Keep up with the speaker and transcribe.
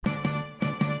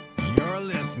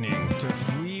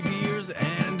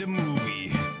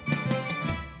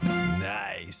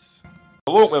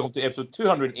welcome to episode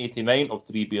 289 of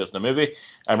Three Beers and a Movie.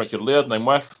 I'm Richard Laird and I'm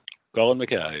with Colin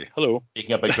McKay. Hello.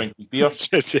 Taking a big drink of his beer.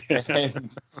 Then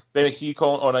I see you,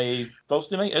 Colin, on a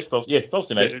Thursday night. It's Thursday, yeah,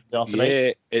 Thursday night.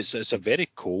 Yeah, it's a very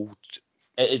cold.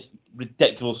 It is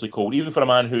ridiculously cold, even for a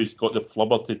man who's got the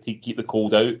flubber to keep the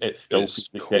cold out. It's still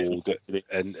cold today.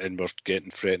 And we're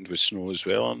getting threatened with snow as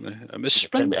well, aren't we? I mean, it's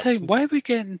springtime. Why are we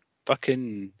getting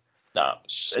fucking snow?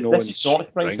 This is not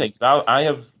springtime.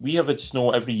 We have had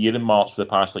snow every year in March for the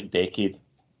past decade.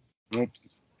 Nope.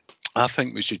 I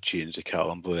think we should change the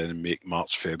calendar then and make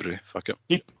March, February. Fuck it.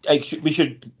 We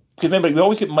should, because remember, we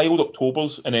always get mild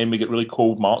Octobers and then we get really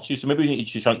cold Marches. So maybe we need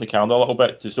to shrink the calendar a little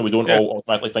bit so we don't all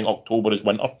automatically think October is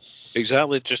winter.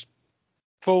 Exactly. Just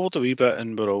forward a wee bit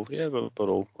and we're all happy. We're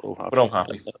all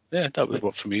happy. Yeah, that would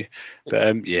work for me.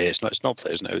 But it's not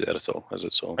pleasant out there at all, is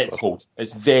it? So it's cold.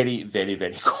 It's very, very,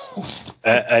 very cold.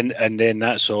 And then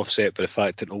that's offset by the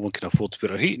fact that no one can afford to put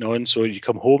their heating on, so you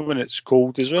come home and it's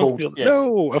cold as well. Cold, yes.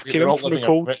 No, I've came in from the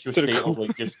cold to the cold.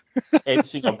 Of, just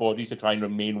edging our bodies to try and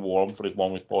remain warm for as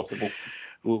long as possible.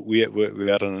 We are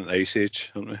in an ice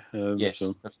age, aren't we? Yes.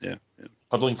 So, yeah.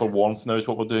 Puddling for warmth now is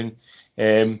what we're doing.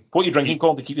 What are you drinking,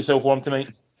 Colin, to keep yourself warm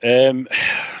tonight?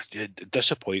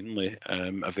 Disappointingly,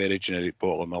 a very generic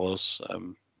bottle of Miller's.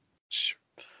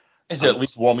 Is it at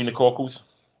least warming the cockles?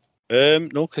 No,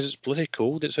 because it's bloody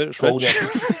cold. It's out of cold. Yeah.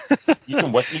 You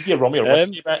can get a rummy or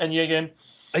whiskey bit in you again.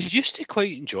 I used to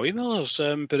quite enjoy Miller's,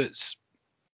 but it's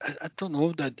I don't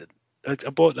know. I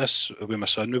bought this with my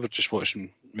son. We were just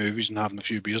watching movies and having a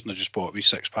few beers, and I just bought a wee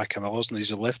 6-pack of Miller's, and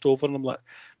these are left over, and I'm like,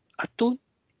 I'm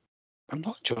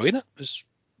not enjoying it as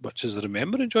much as I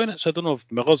remember enjoying it. So I don't know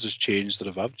if Miller's has changed or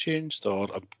if I've changed or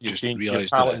I've just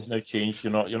realised your palate has now changed.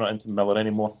 You're not into Miller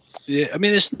anymore. Yeah, I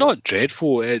mean it's not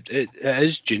dreadful. It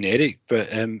is generic, but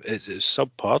it's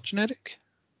subpar generic.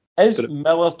 Is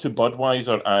Miller to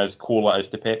Budweiser as cola is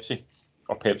to Pepsi,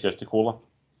 or Pepsi is to cola?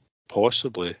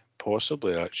 Possibly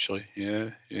actually.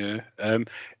 Yeah.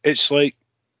 It's like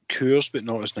Coors, but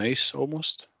not as nice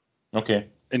almost. Okay.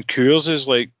 And Coors is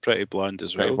like pretty bland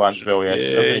as well. Pretty bland as well,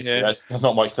 yes. Yeah. There's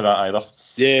not much to that either.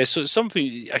 Yeah, so it's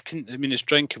something it's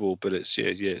drinkable, but it's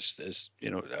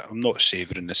I'm not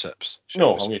savouring the sips.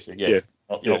 No, I'm with you. Yeah.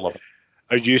 You don't love it.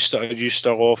 Are you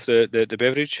still off the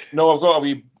beverage? No, I've got a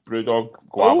wee Brewdog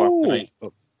Guava tonight.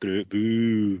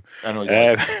 Boo. I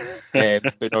know.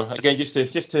 But again,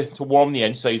 just to warm the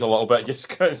insides a little bit, just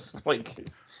because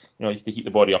just to heat the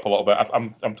body up a little bit.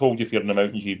 I'm told if you're in the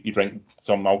mountains, you drink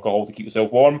some alcohol to keep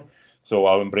yourself warm. So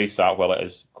I'll embrace that while it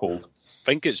is cold. I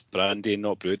think it's brandy,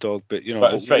 not Brewdog, but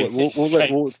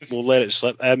we'll let it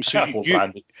slip. So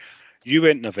you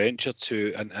went on a venture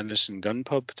to an Innocent Gun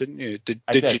pub, didn't you? Did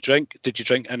you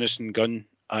drink Innocent Gun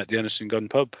at the Innocent Gun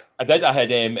pub? I did. I had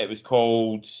it was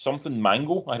called something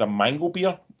mango. I had a mango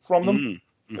beer from them.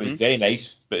 Mm-hmm. It was very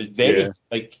nice, but it's very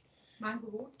Mango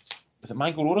Road. Is it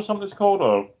Mango Road or something it's called,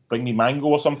 or Bring Me Mango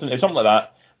or something? It's something like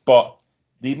that. But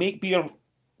they make beer,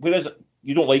 whereas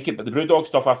you don't like it, but the Brewdog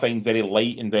stuff I find very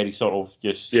light and very sort of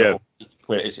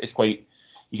where it's quite,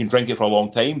 you can drink it for a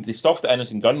long time. The stuff that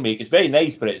Innocent Gun make is very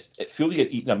nice, but it feels like you're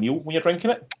eating a meal when you're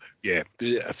drinking it. Yeah,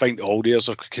 I think all theirs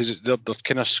are, because they're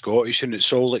kind of Scottish and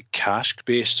it's all like cask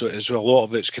based, so a lot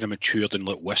of it's kind of matured in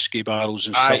like whiskey barrels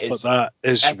and stuff like that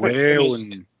as well. I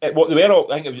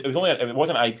think it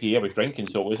wasn't IPA I was drinking,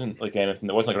 so it wasn't like anything.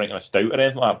 It wasn't like drinking a stout or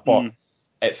anything like that, but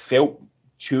it felt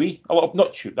chewy, a little,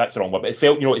 not chewy, that's the wrong word, but it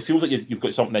felt, it feels like you've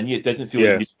got something in you. It doesn't feel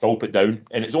like you just gulp it down,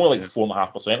 and it's only like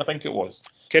 4.5%, I think it was.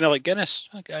 Kind of like Guinness,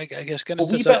 I guess Guinness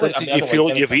does that. You feel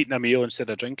like you've eaten a meal instead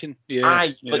of drinking.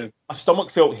 Like my stomach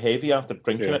felt heavy after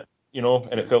drinking it,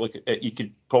 and it felt like you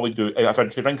could probably do, if I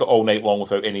drink it all night long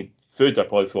without any food, I'd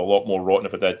probably feel a lot more rotten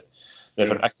if I did. I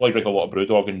could probably drink a lot of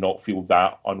Brewdog and not feel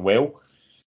that unwell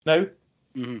now.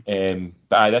 Mm-hmm.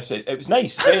 But it was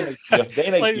nice, very nice beer,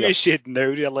 very nice like beer. We should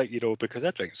now, because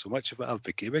I drink so much of it, I've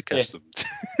become accustomed.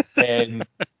 But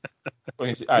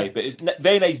it's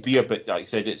very nice beer. But like I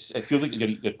said, it feels like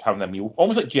you're having a meal,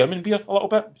 almost like German beer a little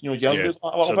bit. German beers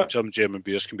a little bit. Some German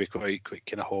beers can be quite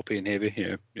kind of hoppy and heavy.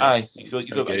 Yeah. You feel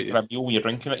like a meal when you're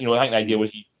drinking it. I think the idea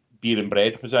was beer and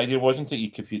bread was the idea, wasn't it?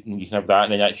 You can have that,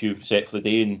 and then that's you set for the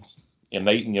day and your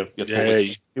night, and it feels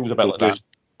a bit like that.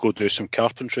 Go do some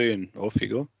carpentry and off you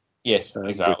go. Yes,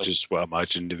 exactly. Which is what I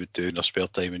imagine they would do in their spare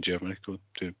time in Germany. Go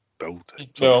to build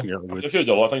something out of the woods. There's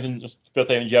a lot of things in spare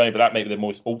time in Germany, but that might be the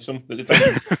most wholesome that they think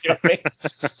in Germany.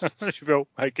 Well,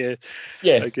 I guess.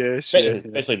 Yeah, I guess.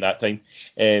 Especially in that time.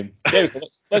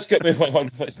 Let's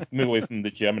move away from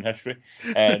the German history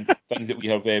and things that we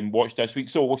have watched this week.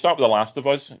 So we'll start with The Last of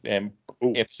Us,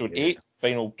 episode 8,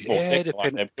 final.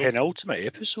 The penultimate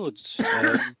episodes.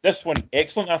 This one,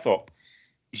 excellent, I thought.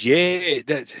 Yeah,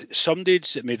 somebody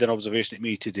made an observation at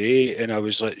me today, and I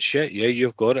was like, "Shit, yeah,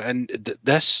 you've got it." And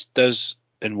this does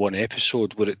in one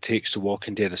episode what it takes The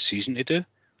Walking Dead a season to do.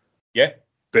 Yeah,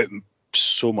 but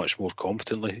so much more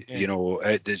competently. Yeah. You know,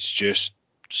 it's just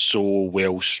so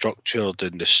well structured,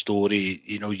 and the story,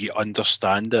 you know, you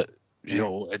understand it. You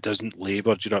know, it doesn't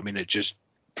labour. Do you know what I mean? It just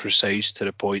precise to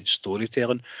the point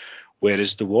storytelling.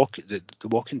 Whereas the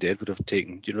Walking Dead would have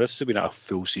taken, you know, this would have been a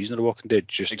full season of The Walking Dead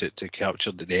just to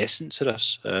capture the essence of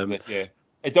this. Yeah,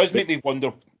 it does make me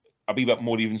wonder a wee bit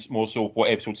more, even more so,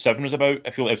 what episode 7 was about. I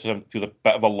feel episode 7 feels a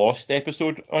bit of a lost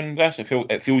episode on this.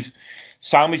 It feels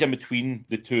sandwiched in between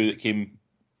the two that came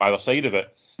either side of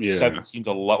it. Yeah. 7 seems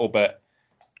a little bit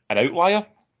an outlier.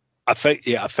 I think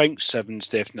 7's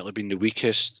definitely been the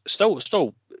weakest. Still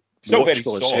very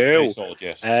solid,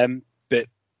 yes. But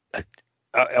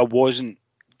I wasn't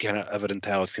kind of ever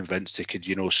entirely convinced they could,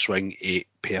 you know, swing 8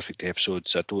 perfect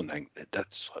episodes. I don't think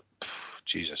that's like,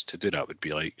 Jesus, to do that would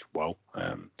be like, wow.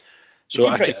 So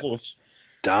I pretty close.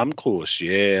 Damn close,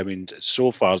 yeah. I mean,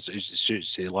 so far,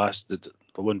 the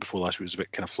one before last week was a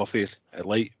bit kind of fluffy,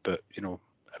 light, but you know,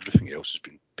 everything else has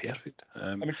been perfect.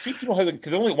 I'm intrigued to know how,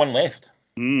 because there's only one left.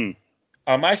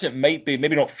 I imagine it might be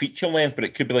maybe not feature length, but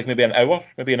it could be like maybe an hour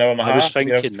and a half. I was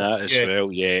thinking that as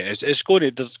well. Yeah, there's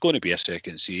going to be a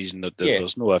second season.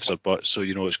 There's no ifs or buts, so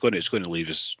you know it's going to leave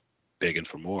us begging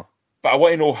for more. But I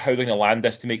want to know how they're going to land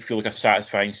this to make it feel like a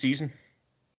satisfying season.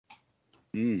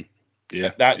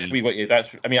 Yeah, that's.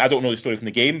 I mean, I don't know the story from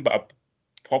the game, but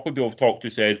a couple of people I've talked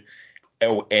to said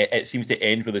it seems to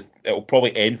end with it'll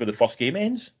probably end where the first game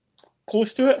ends,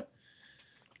 close to it.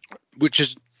 Which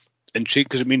is intriguing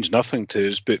because it means nothing to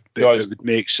us, but it would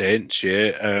make sense.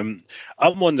 Yeah,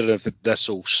 I'm wondering if this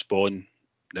will spawn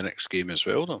the next game as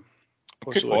well, though.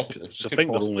 Possibly. I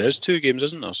think there only is 2 games,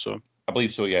 isn't there? So I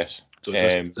believe so. Yes. So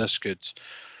that's good.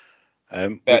 I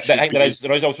think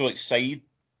there is also like side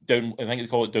down. I think they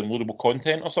call it downloadable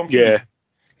content or something. Yeah.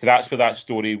 That's where that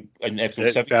story in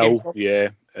episode 7 came from. Yeah.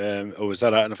 Was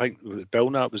that? And I think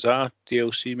Belknap, was that a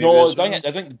DLC? Maybe no,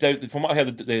 I think from what I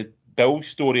heard, the Bill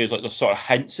story is like there's sort of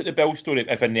hints at the Bill story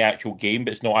if in the actual game,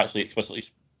 but it's not actually explicitly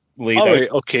laid out. Right,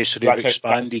 okay, so they've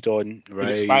expanded on. Right.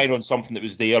 They've expanded on something that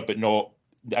was there, but not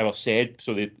ever said.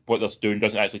 So what they're doing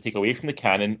doesn't actually take away from the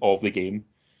canon of the game.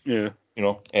 Yeah. You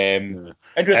know.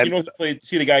 Interesting. You know,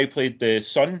 see the guy who played the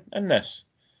son in this.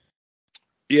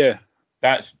 Yeah.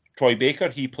 That's Troy Baker.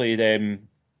 He played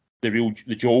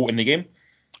the Joel in the game.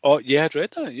 Oh yeah, I'd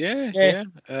read that.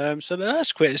 Yeah. So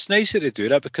that's quite. It's nicer to do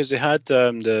that because they had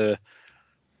the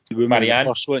woman Marianne. In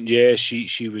the first one. Yeah,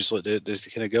 she was like the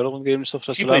kind of girl in the game and stuff.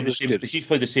 So she played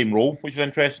the same role, which is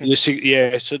interesting.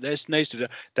 Yeah, so it's nice to do.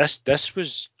 This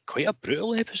was quite a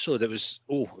brutal episode. It was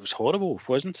horrible,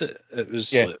 wasn't it? It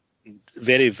was like,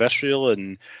 very visceral,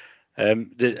 and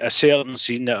a certain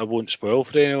scene that I won't spoil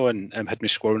for anyone had me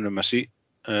squirming in my seat.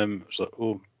 It was like,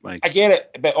 oh my. I get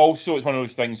it, but also it's one of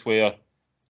those things where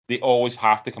they always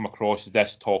have to come across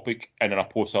this topic, and in a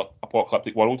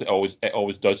post-apocalyptic world, it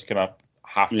always does kind of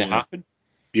have to happen.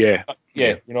 Yeah.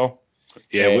 You know.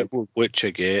 Yeah, which I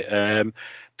get.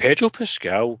 Pedro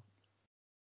Pascal,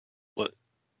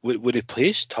 when he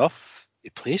plays tough,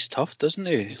 doesn't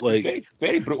he? Like very,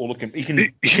 very brutal looking. He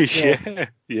can.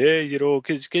 You know,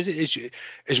 because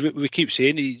as we keep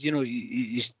saying,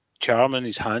 he's charming,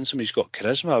 he's handsome, he's got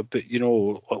charisma, but you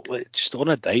know, just on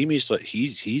a dime,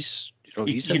 he's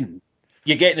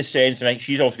you're getting the sense, and I think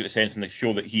she's also got the sense in the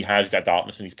show that he has got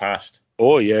darkness in his past.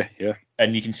 Oh yeah.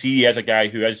 And you can see he has a guy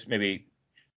who is maybe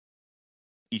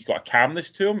he's got a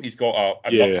calmness to him, he's got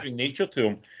a nurturing nature to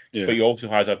him, but he also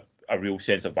has a real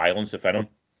sense of violence within him.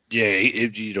 Yeah,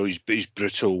 he's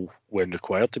brutal when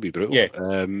required to be brutal.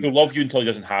 Yeah, he'll love you until he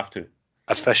doesn't have to.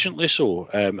 Efficiently so,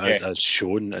 as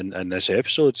shown in this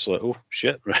episode. It's like, oh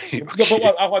shit, right? Okay. But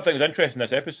what I think is interesting in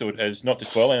this episode is, not to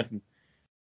spoil anything,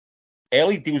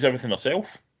 Ellie deals everything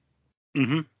herself.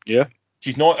 Mm-hmm. Yeah.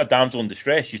 She's not a damsel in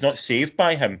distress. She's not saved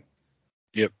by him.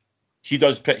 Yep. She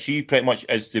pretty much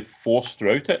is the force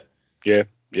throughout it. Yeah.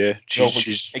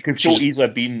 It could so easily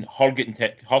have been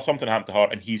her something happened to her,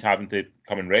 and he's having to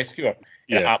come and rescue her.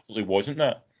 Yeah. It absolutely wasn't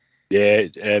that. Yeah,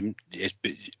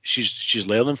 she's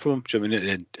learning from him. Do you know what I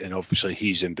mean? And obviously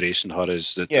he's embracing her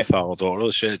as the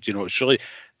father-daughter. You know, it's really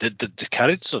the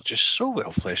characters are just so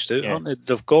well fleshed out, aren't they?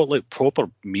 They've got like proper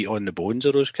meat on the bones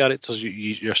of those characters.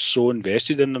 You're so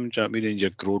invested in them. Do you know what I mean? And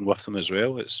you're growing with them as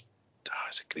well. It's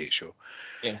a great show.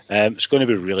 Yeah. It's going to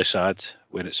be really sad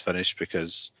when it's finished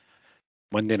because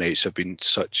Monday nights have been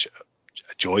such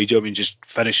joy. Do you know what I mean? Just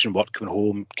finishing work, coming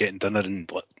home, getting dinner,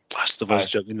 and Last of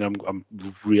Us. Do you know what I mean?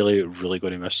 I'm really, really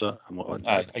going to miss that.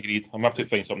 I agreed. I'm happy to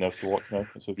find something else to watch now.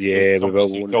 We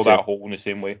will fill that hole in the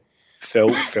same way. Fill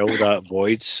that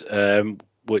void.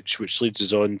 Which leads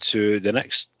us on to the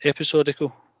next episode,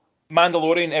 Nico.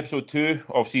 Mandalorian episode 2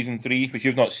 of season 3, which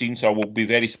you've not seen, so I will be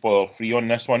very spoiler free on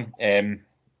this one.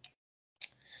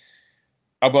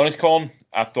 I'll be honest, Colin,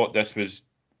 I thought this was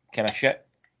kind of shit.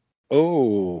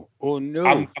 Oh no!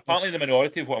 I'm apparently the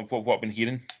minority of what I've been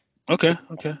hearing. Okay.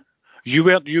 You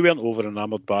weren't over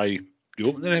enamoured by the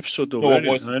opening episode, though. No, it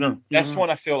was. I know. This one,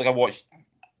 I feel like I watched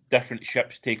different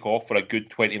ships take off for a good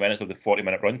 20 minutes of the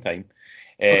 40-minute runtime.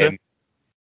 Okay.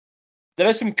 There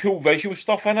is some cool visual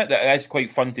stuff in it that is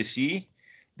quite fun to see.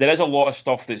 There is a lot of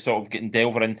stuff that's sort of getting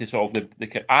delved into sort of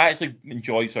the I actually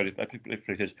enjoyed,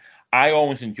 I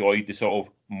always enjoyed the sort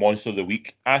of Monster of the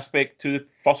Week aspect to the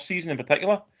first season in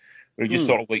particular, where he just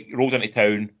sort of like rolls into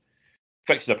town,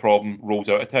 fixes a problem, rolls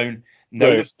out of town.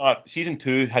 Now season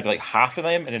 2 had like half of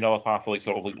them and another half of like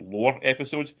sort of like lore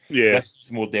episodes. Yeah. This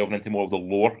is more delving into more of the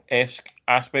lore-esque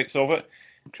aspects of it.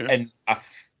 Okay. And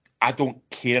I don't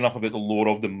care enough about the lore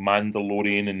of the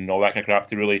Mandalorian and all that kind of crap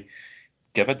to really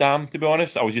give a damn, to be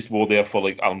honest. I was just more there for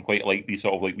like, I'm quite like these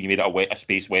sort of like, we made it a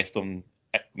space western,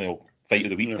 fight of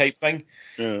the week type thing.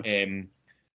 Yeah.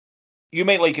 You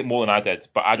might like it more than I did,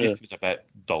 but I just was a bit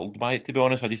dulled by it, to be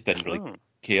honest. I just didn't really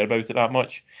care about it that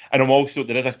much. And I'm also,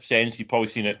 there is a sense, you've probably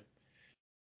seen it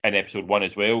in episode 1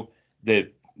 as well,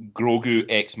 the Grogu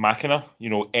ex machina,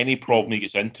 any problem he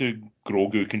gets into,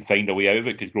 Grogu can find a way out of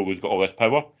it because Grogu's got all this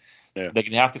power. Yeah. They're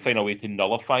going to have to find a way to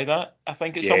nullify that, I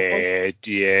think, at some point.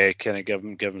 Yeah, kind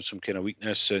of give him some kind of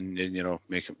weakness and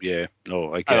make him,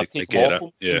 I get take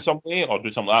it. In some way or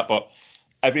do something like that. But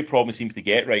every problem he seems to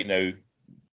get right now,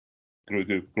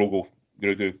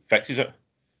 Grogu fixes it.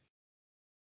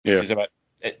 Yeah.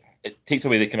 It takes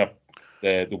away the kind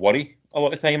of the worry a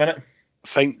lot of time in it. I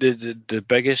think the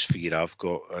biggest fear I've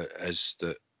got is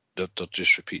that they're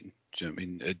just repeating. Do you know what I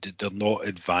mean? They're not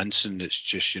advancing. It's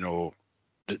just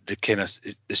the kind of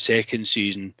the second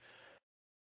season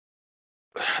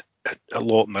a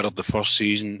lot mirrored the first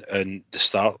season, and the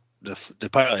start the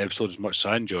pilot episode, as much as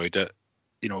I enjoyed it,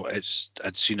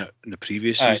 I'd seen it in the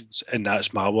previous seasons, and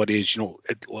that's my worry is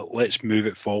let's move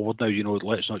it forward now.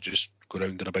 Let's not just go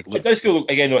around in a big loop. It does feel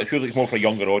it feels like it's more for a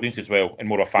younger audience as well, and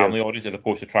more a family audience as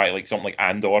opposed to try like something like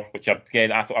Andor, which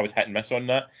again I thought I was hit and miss on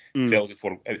that. It felt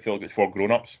like it's for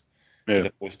grown-ups as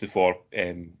opposed to for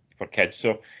kids.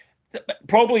 So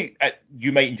probably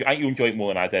you enjoy it more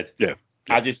than I did. Yeah.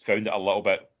 I just found it a little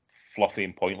bit fluffy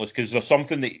and pointless because there's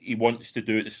something that he wants to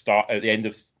do at the end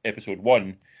of episode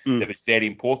 1 that was very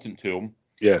important to him.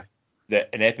 Yeah. That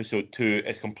in episode 2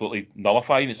 is completely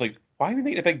nullified. And it's like, why are we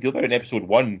making a big deal about it in episode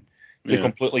 1? They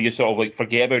completely just sort of like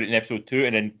forget about it in episode 2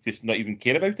 and then just not even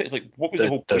care about it. It's like, what was the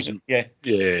whole point? Yeah,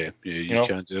 you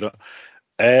can't do that.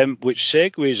 Which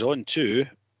segues on to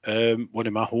one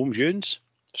of my home viewings,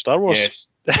 Star Wars.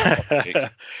 Yes.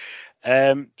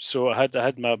 So I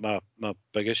had my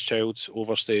biggest child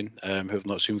overstaying, who I've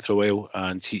not seen for a while,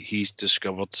 and he's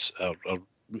discovered,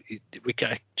 we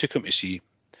took him to see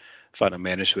Phantom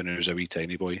Menace when he was a wee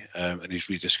tiny boy, and he's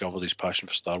rediscovered his passion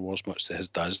for Star Wars, much to his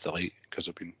dad's delight, because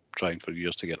I've been trying for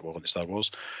years to get him into Star Wars.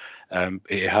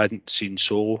 He hadn't seen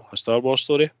Solo, a Star Wars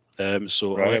story,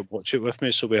 so I watched it with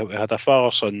me. So we had a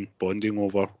father-son bonding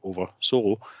over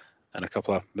Solo and a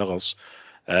couple of Millers,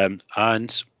 and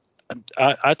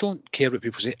I don't care what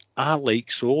people say. I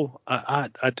like Solo. I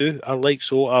do. I like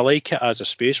Solo. I like it as a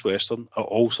space western. I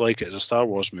also like it as a Star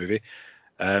Wars movie.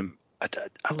 I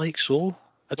like Solo.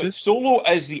 But Solo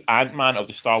is the Ant-Man of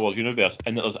the Star Wars universe,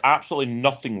 and there's absolutely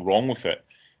nothing wrong with it.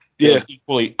 There's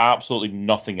equally absolutely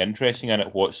nothing interesting in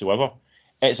it whatsoever.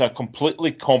 It's a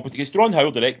completely competent. It's Ron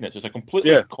Howard directing it, so it's a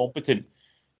completely competent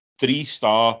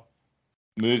 3-star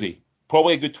movie.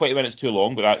 Probably a good 20 minutes too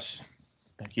long, but that's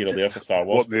here or there for Star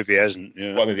Wars. What movie isn't?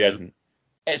 Yeah. What movie isn't?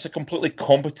 It's a completely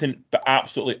competent but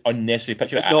absolutely unnecessary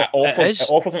picture. It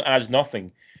offers and adds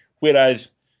nothing.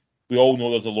 Whereas we all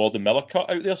know there's a Lord and Miller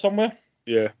cut out there somewhere.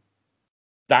 Yeah.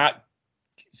 That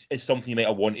is something you might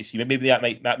have wanted to see. Maybe that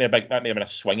may have been a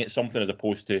swing at something as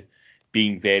opposed to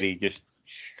being very just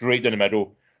straight down the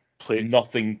middle.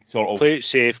 Nothing sort of. Play it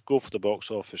safe. Go for the box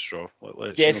office draw.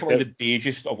 Definitely the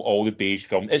beigest of all the beige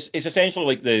films. It's essentially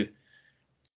like the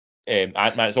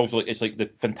Ant-Man. It's also like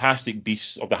the Fantastic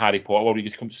Beasts of the Harry Potter world. It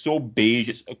just comes so beige,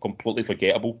 it's completely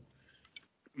forgettable.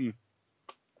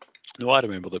 No, I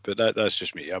remember that, but that's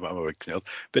just me. I'm a big nerd.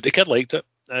 But the kid liked it.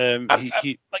 I'm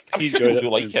he sure enjoyed people do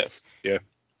like it. Yeah.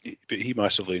 but he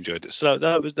massively enjoyed it. So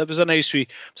that was a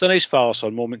nice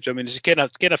father-son moment. I mean, it's kind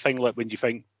of thing like when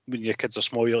your kids are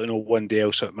small, you're like, one day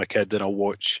I'll sit with my kid and I'll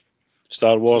watch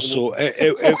Star Wars. So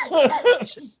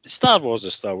Star Wars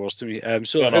is Star Wars to me.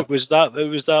 So it was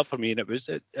that for me, and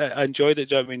I enjoyed it.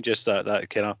 Do you know what I mean? Just that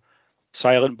kind of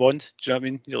silent bond. Do you know what I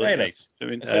mean? Very nice. I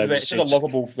mean, it's a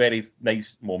lovable, very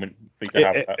nice moment for you to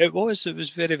have. It was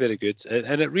very, very good,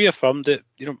 and it reaffirmed that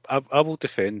I will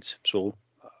defend. So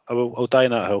I'll die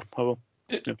on that hill. I will.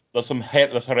 Yeah.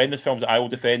 There's horrendous films that I will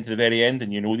defend to the very end,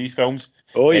 and these films.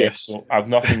 Oh yes. So I've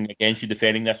nothing against you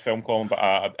defending this film, Colin, but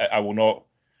I will not.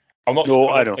 I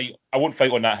won't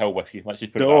fight on that hill with you. Let's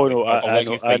just put it that way. No,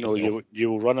 I know you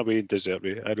will run away and desert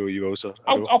me. I know you will, sir.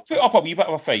 I'll put up a wee bit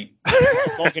of a fight.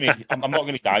 I'm not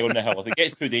going to die on the hill. If it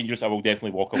gets too dangerous, I will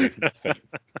definitely walk away from the fight.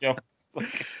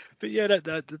 But yeah,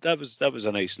 that was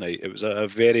a nice night. It was a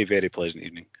very, very pleasant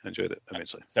evening. I enjoyed it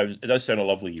immensely. It does sound a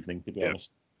lovely evening, to be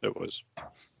honest. It was.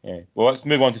 Yeah. Well, let's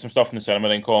move on to some stuff in the cinema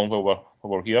then, Colin, while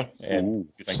we're here.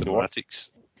 Cinematics.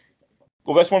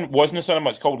 Well, this one was in the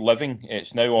cinema. It's called Living.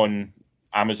 It's now on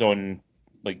Amazon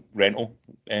rental.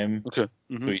 Okay.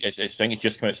 Mm-hmm. So I think it's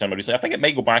just come out cinema recently. I think it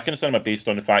might go back in the cinema based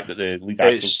on the fact that the lead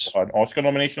actor got an Oscar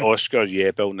nomination. Oscar, yeah.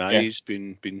 Bill Nighy's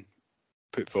been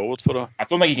put forward for a. I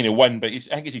don't think he's going to win, but I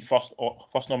think it's his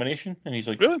first nomination, and he's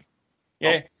like, really?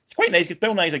 Yeah, it's quite nice because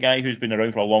Bill Nighy's a guy who's been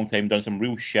around for a long time, done some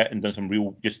real shit, and done some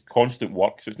real just constant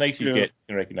work. So it's nice to get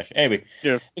recognition. Anyway,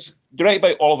 it's directed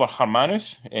by Oliver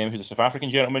Hermanus, who's a South African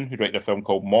gentleman who directed a film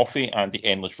called Moffy and The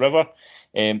Endless River.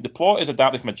 The plot is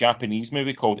adapted from a Japanese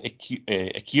movie called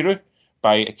Ikiru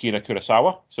by Akira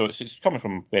Kurosawa. So it's coming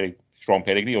from a very strong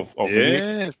pedigree of movie.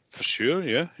 Yeah, for sure.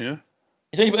 Yeah.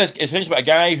 Essentially about a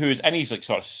guy who's in his sort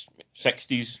of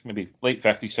 60s, maybe late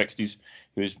 50s, 60s,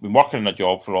 who's been working in a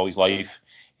job for all his life.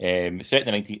 Set in the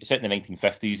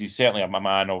 1950s. He's certainly a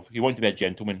man he wants to be a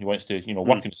gentleman. He wants to,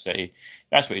 work in the city.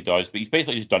 That's what he does. But he's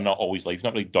basically just done that all his life. He's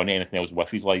not really done anything else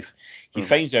with his life. He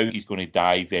finds out he's going to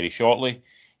die very shortly,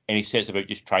 and he sets about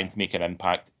just trying to make an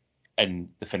impact in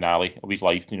the finale of his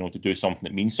life. To do something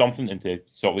that means something and to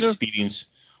sort of experience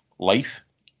life.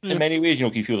 In many ways,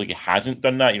 he feels like he hasn't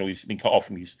done that. He's been cut off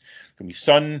from his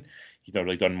son. He's not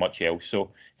really done much else.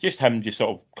 So just him just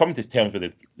sort of coming to terms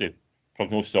with the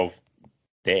prognosis of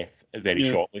death very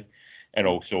shortly, and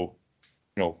also,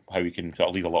 how he can sort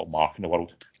of leave a little mark in the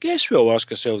world. I guess we all ask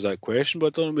ourselves that question,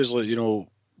 but don't always what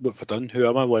have I done? Who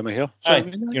am I? Why am I here? So,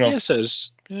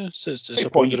 yes, it's a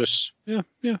ponderous. Yeah.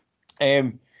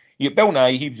 You get Bill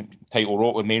Nighy, he's title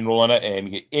role, the main role in it. You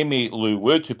get Amy Lou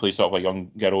Wood, who plays sort of a young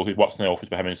girl who works in the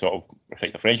office with him and sort of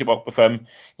reflects a friendship up with him.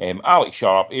 Alex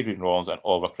Sharp, Adrian Rollins, and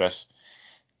Oliver Chris.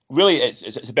 Really,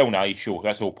 it's a Bill Nighy show.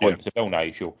 That's the whole point. Yeah. It's a Bill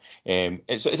Nighy show.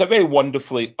 It's a very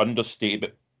wonderfully understated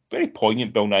but very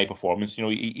poignant Bill Nighy performance.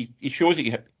 He shows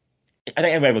that I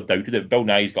think I've never doubted it. Bill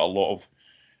Nighy's got a lot of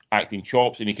acting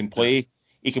chops, and he can play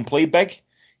big.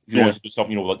 If he wants to do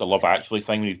something, like the Love Actually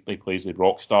thing when he plays the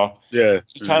rock star. Yeah.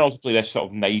 He can also play this sort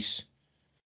of nice.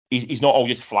 He's not all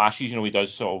just flashes, he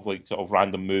does sort of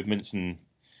random movements and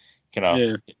kind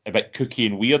of a bit kooky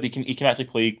and weird. He can actually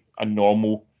play a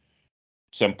normal,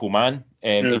 simple man.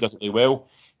 He does it really well.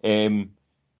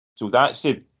 So that's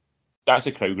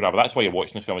a crowd grabber. That's why you're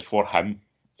watching the film. It's for him.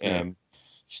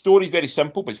 Story's very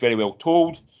simple, but it's very well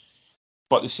told.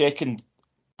 But the second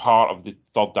part of the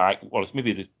third act, or it's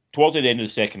maybe towards the end of the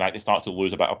second act, it starts to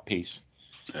lose a bit of pace.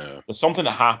 Yeah. There's something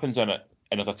that happens in it,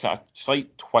 and there's a kind of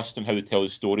slight twist in how they tell the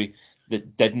story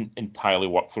that didn't entirely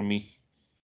work for me.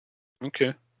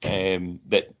 Okay.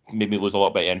 That made me lose a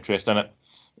little bit of interest in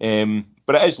it.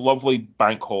 But it is lovely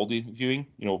bank holiday viewing,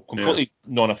 completely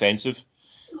non-offensive.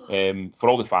 For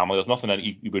all the family, there's nothing in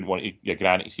it you wouldn't want your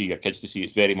granny to see, your kids to see.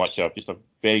 It's very much just a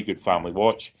very good family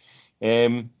watch.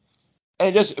 And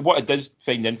what it does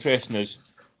find interesting is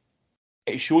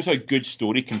it shows how good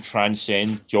story can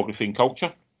transcend geography and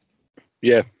culture.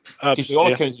 Yeah, because by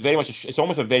all accounts, it's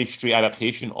almost a very straight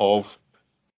adaptation of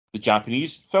the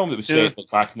Japanese film that was set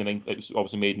back in it was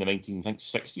obviously made in the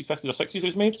 1960s, 50s or 60s. It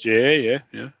was made.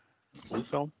 Yeah. Old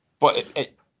film. But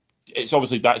it's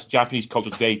obviously that's Japanese culture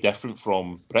is very different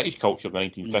from British culture of the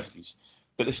 1950s,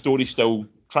 but the story still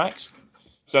tracks.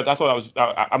 So I thought that was.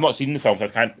 I've not seen the film, so I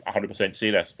can't 100% say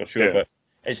this for sure, but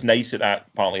it's nice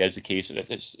that partly is the case.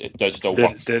 It does still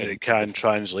work. That it can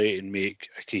translate and make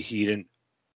a coherent,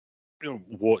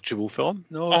 watchable film.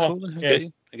 No,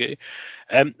 totally. I get you.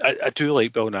 I do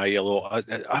like Bill Nighy a lot.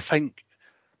 I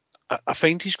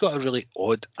find he's got a really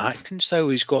odd acting style.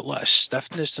 He's got like a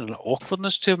stiffness and an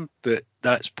awkwardness to him, but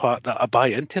that's part that I buy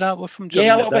into that with him.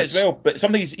 Yeah, a little bit as well. But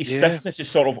some of his stiffness is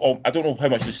sort of. I don't know how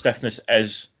much the stiffness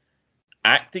is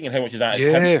acting and how much of that is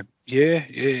him. Yeah.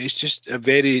 It's just a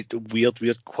very weird,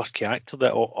 quirky actor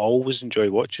that I always enjoy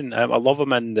watching. I love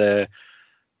him in the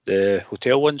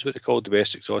hotel ones, what they call the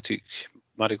Best Exotic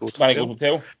Marigold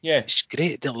Hotel. Yeah, it's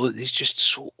great. He's just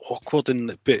so awkward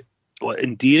and but like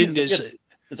endearing.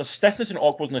 There's a stiffness and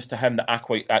awkwardness to him that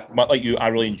like you, I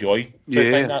really enjoy.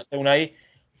 That Bill Nighy.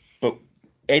 But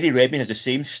Eddie Redmayne has the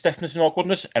same stiffness and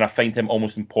awkwardness, and I find him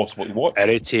almost impossible to watch.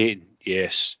 Irritating,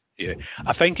 yes, yeah.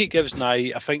 I think it gives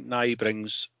Nighy. I think Nighy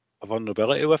brings a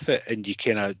vulnerability with it, and you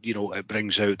kind of, it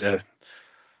brings out the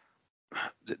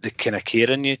kind of care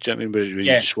in you. Do you know what I mean? Where you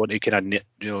just want to kind of,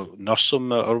 nurse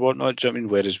him or whatnot. Do you know what I mean?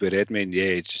 Whereas with Redmayne,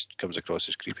 it just comes across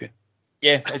as creepy.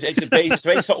 Yeah, it's a very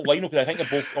subtle line because I think they're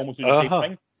both almost doing the same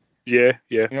thing. Yeah.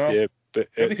 But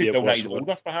maybe because Bill Nighy's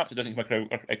older, perhaps it doesn't come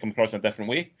across in a different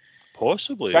way.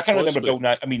 Possibly. But I can't remember Bill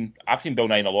Nighy. I mean, I've seen Bill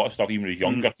Nighy in a lot of stuff, even when he was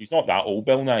younger. He's not that old,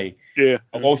 Bill Nighy. Yeah.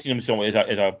 I've always seen him somewhat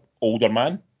as a older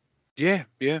man. Yeah,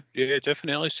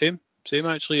 definitely. Same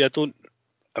actually. I don't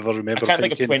ever remember. I can't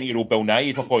think of 20-year-old Bill Nighy,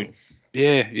 is my point.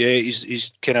 Yeah.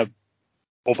 He's kind of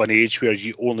an age where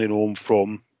you only know him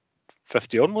from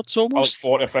 50 onwards almost.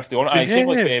 40 or 50 on.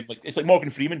 It's like Morgan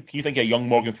Freeman. Can you think of a young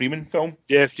Morgan Freeman film?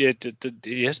 Yeah. He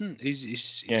isn't.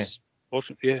 He's it's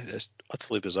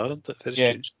utterly bizarre, isn't it? Very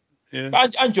strange. Yeah.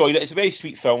 But I enjoyed it. It's a very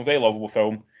sweet film, very lovable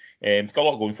film. It's got a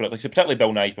lot going for it. Like, particularly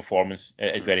Bill Nighy's performance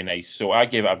is very nice. So I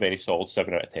gave it a very solid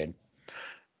 7 out of 10.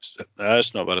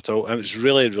 That's not bad at all. And it's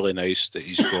really, really nice that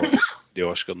he's got the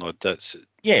Oscar nod. That's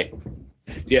yeah.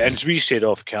 And as we said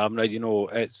off camera,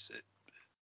 it's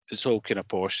all kind of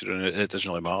posture, and it doesn't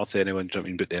really matter to anyone, do you know what I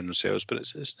mean, but them themselves. But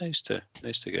it's nice to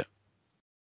get.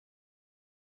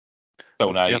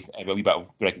 Bill Nighy, a wee bit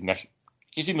of recognition.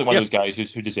 He seems like one of those guys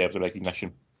who deserves the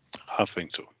recognition. I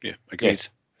think so. Yeah, agreed.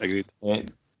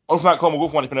 Also, Matt, we'll go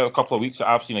for one that's been out a couple of weeks that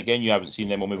I've seen again. You haven't seen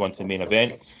them. We'll move on to the main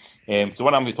event. So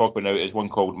one I'm going to talk about now is one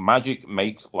called Magic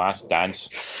Mike's Last Dance.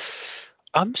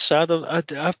 I'm sad.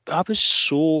 I was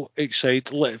so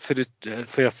excited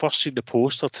for I first seen the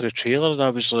poster to the trailer, and I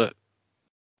was like,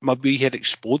 my wee head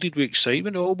exploded with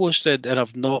excitement almost, and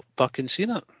I've not fucking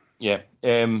seen it. Yeah.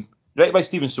 Directed by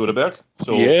Steven Soderbergh.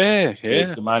 So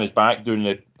the man is back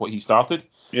doing what he started.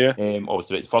 Yeah.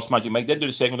 Obviously, the first Magic Mike, didn't do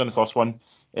the second one, done the first one.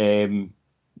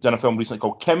 Done a film recently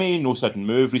called Kimmy, No Sudden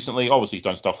Move recently. Obviously, he's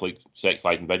done stuff like Sex,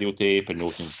 Lies and Videotape and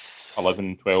Ocean's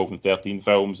 11, 12 and 13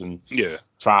 films and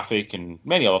Traffic and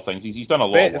many other things. He's done a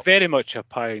lot. Very much a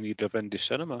pioneer of indie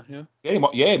cinema, yeah. Very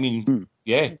much, yeah. I mean,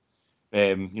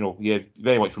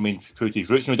 very much remained true to his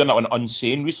roots. We've done that one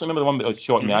Unsane recently. Remember the one that was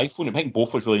shot on the iPhone? I think both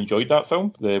of us really enjoyed that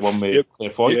film, the one with Claire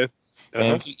Foy.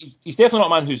 Yeah. He's definitely not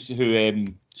a man who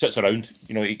sits around.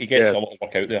 He gets a lot of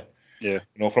work out there. Yeah.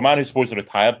 For a man who's supposed to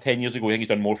retire 10 years ago, I think he's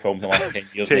done more films in the last 10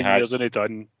 years than he has. 10 years than he's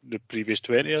done the previous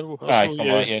 20 or so. Something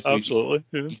like that, so absolutely.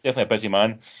 He's definitely a busy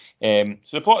man.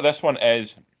 So the plot of this one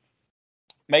is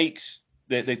Mike's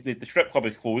the strip club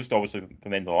is closed, obviously,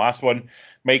 from the end of the last one.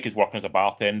 Mike is working as a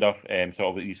bartender,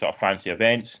 sort of these sort of fancy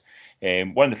events.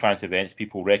 One of the fancy events,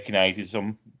 people recognises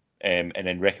him and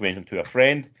then recommends him to a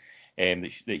friend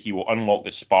that he will unlock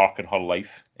the spark in her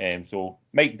life. So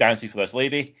Mike dances for this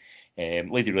lady.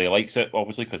 Lady really likes it,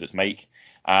 obviously, because it's Mike.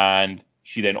 And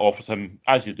she then offers him,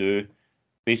 as you do,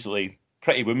 basically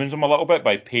pretty woman's him a little bit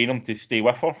by paying him to stay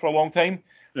with her for a long time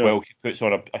while she puts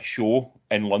on a show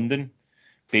in London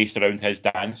based around his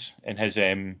dance and his,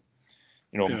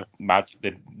 magic,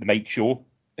 the Mike show,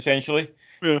 essentially.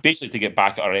 Yeah. Basically to get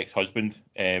back at her ex-husband,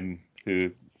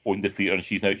 who owned the theatre, and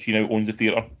she now owns the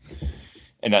theatre.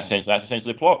 In that sense, that's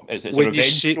essentially the plot. It's a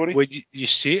revenge story. When you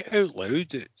say it out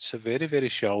loud, it's a very, very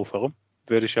shallow film.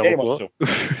 Very shallow plot. So.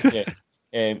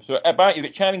 Yeah. So at back, you've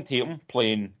got Channing Tatum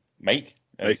playing Mike,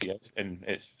 as he is, and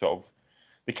it's sort of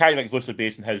the character is loosely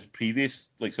based on his previous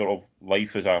sort of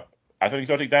life as an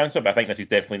exotic dancer, but I think this is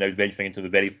definitely now venturing into the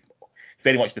very,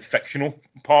 very much the fictional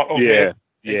part of it.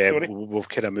 Yeah, we've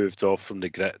kind of moved off from the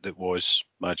grit that was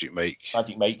Magic Mike. Then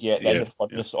the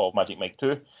funness of Magic Mike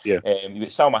 2. Yeah. You've got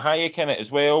Salma Hayek in it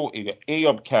as well. You've got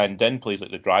Ayub Khan Din plays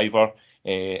the driver.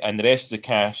 And the rest of the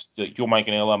cast, Joe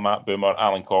Manganiello, Matt Boomer,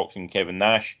 Alan Cox and Kevin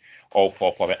Nash, all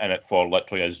pop up in it for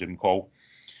literally a Zoom call.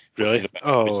 Really?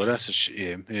 That's a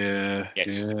shame. Yeah.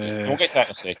 Yes. We'll get to that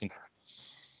in a second.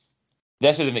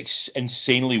 This is an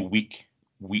insanely weak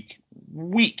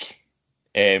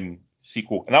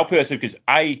sequel, and I'll put this out because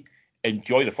I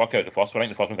enjoy the fuck out of the first one. I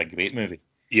think the first one's a great movie.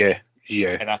 Yeah.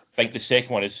 And I think the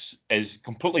second one is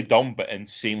completely dumb but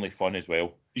insanely fun as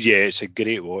well. Yeah, it's a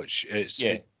great watch. You're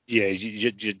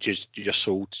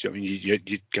sold. I mean, you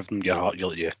give them your heart. You're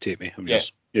like, yeah, take me.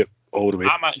 All the way.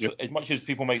 As much as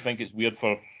people might think it's weird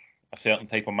for a certain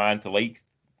type of man to like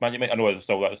Magic Mike. I know there's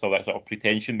still that sort of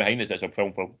pretension behind it. It's a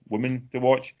film for women to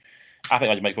watch. I think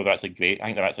Magic Mike films are actually great. I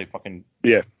think they're actually fucking...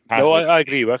 Yeah. No, I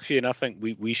agree with you, and I think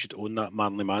we should own that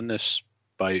manly madness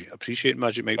by appreciating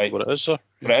Magic Mike for what it is, sir.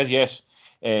 But it is, yes.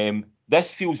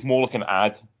 This feels more like an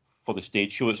ad for the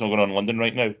stage show that's not going on in London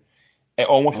right now. It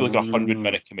almost feels like a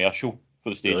 100-minute commercial for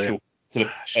the stage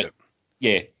show.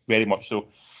 Yeah, very much so.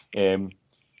 The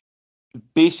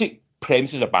basic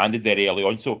premise is abandoned very early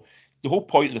on. So the whole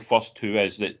point of the first two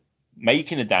is that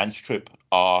Mike and the dance troupe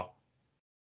are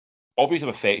objects of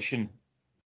affection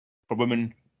for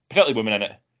women, particularly women in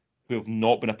it, who have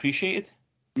not been appreciated.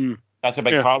 That's a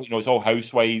big part. It's all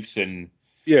housewives and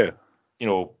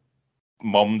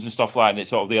mums and stuff like that. And it's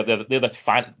sort of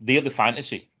they're the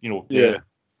fantasy.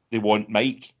 They want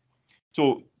Mike.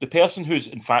 So the person who's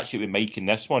infatuated with Mike in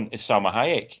this one is Salma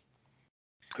Hayek.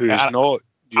 Who is not.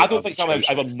 I don't think Salma has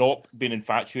ever not been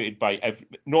infatuated by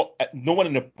no one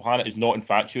on the planet is not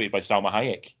infatuated by Salma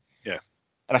Hayek. Yeah.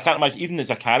 And I can't imagine, even as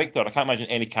a character, I can't imagine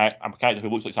any character who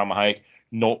looks like Salma Hayek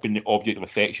not being the object of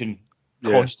affection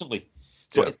constantly.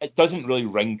 So it doesn't really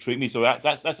ring true to me. So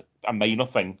that's a minor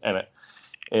thing in it.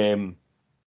 And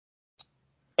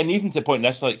even to the point in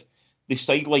this, like, they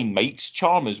sideline Mike's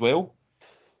charm as well.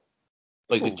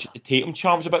 Like the Tatum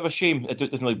charm's a bit of a shame. It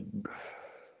doesn't really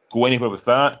go anywhere with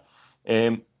that.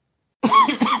 It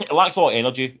lacks a lot of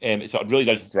energy. It sort of really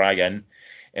does drag in.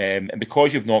 And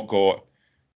because you've not got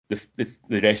the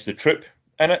rest of the troupe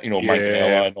in it, Mike and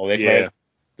Ella and all that,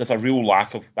 there's a real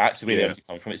lack of. That's the way the energy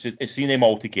comes from. It's seeing them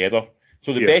all together.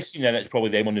 So the best scene in it is probably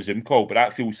them on the Zoom call, but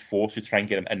that feels forced to try and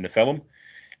get them in the film.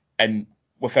 And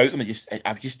without them,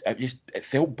 it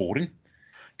felt boring.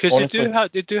 Because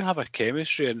they do have a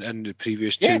chemistry in the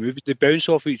previous two movies. They bounce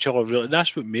off each other really. And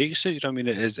that's what makes it. You know what I mean?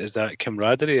 It is that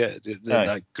camaraderie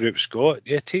that group's got.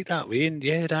 Yeah, take that away, and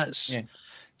that's. Yeah.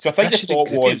 So I think the thought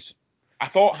was, I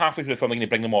thought halfway through the film they're going to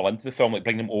bring them all into the film, like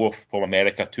bring them over from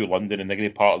America to London, and they're going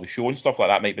to be part of the show and stuff like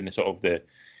that. Might be the sort of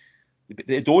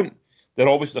they don't. They're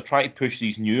trying to push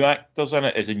these new actors in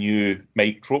it as a new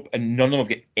Mike trope, and none of them have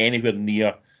got anywhere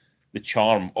near the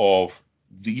charm of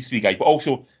these three guys. But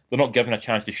also, they're not given a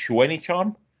chance to show any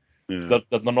charm. Yeah.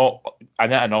 They're not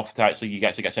in it enough to actually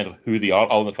get a sense of who they are,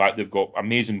 other than the fact they've got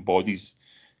amazing bodies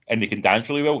and they can dance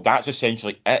really well. That's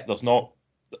essentially it.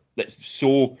 It's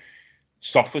so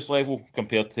surface level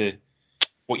compared to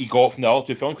what you got from the other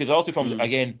two films. Because the other two films,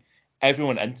 again,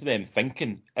 everyone into them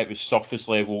thinking it was surface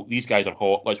level. These guys are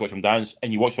hot. Let's watch them dance.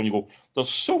 And you watch them and you go, there's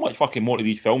so much fucking more to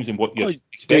these films than what you're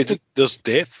expecting. There's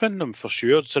depth in them for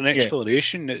sure. It's an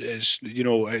exploration. It's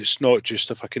it's not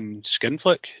just a fucking skin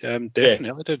flick.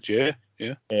 Definitely did.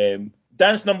 Yeah.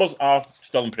 Dance numbers are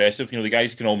still impressive. The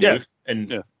guys can all move.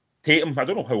 And Tatum, I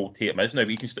don't know how old Tatum is now,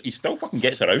 but he still fucking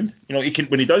gets around. He can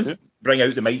when he does bring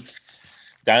out the mic.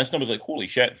 Dance numbers, like, holy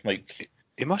shit, like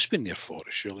he must be near 40,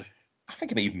 surely. I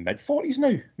think about even mid-40s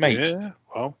now, Mike. Yeah,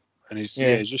 wow. And he's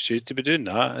just said to be doing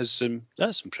that is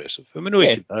that's impressive. And we know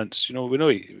he can dance. We know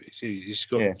he's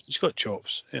got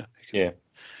chops. Yeah.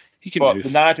 He can move. The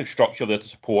narrative structure there to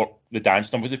support the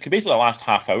dance numbers, basically the last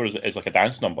half hour is like a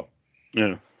dance number.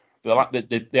 Yeah.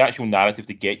 The actual narrative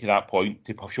to get to that point,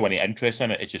 to show any interest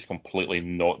in it, is just completely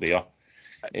not there.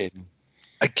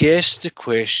 I guess the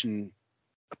question,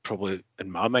 probably in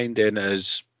my mind, then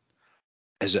is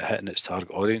it hitting its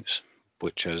target audience?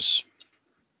 Which is,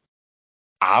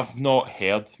 I've not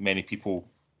heard many people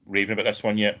raving about this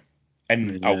one yet.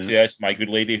 And I'll say this, my good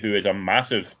lady, who is a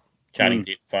massive Channing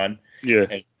Tatum fan,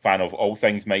 and fan of all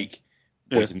things Mike,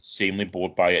 was insanely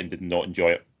bored by it and did not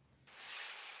enjoy it.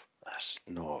 That's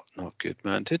not good,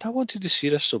 man. Dude, I wanted to see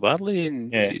this so badly.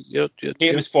 And Tatum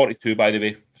is 42, by the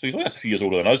way, so he's only a few years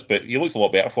older than us, but he looks a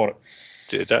lot better for it.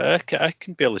 Dude, I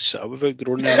can barely sit up without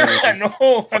groaning. I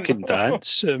know. Fucking dance.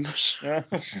 So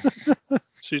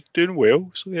he's doing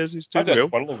well. So he's doing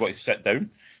well. I've got to sit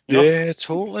down. Yeah,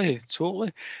 totally.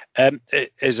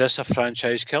 Is this a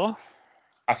franchise killer?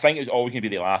 I think it's always going to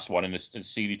be the last one in the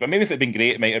series. But maybe if it had been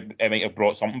great, it might have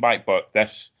brought something back. But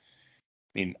this,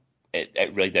 I mean,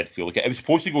 it really did feel like it. It was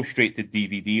supposed to go straight to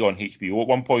DVD on HBO at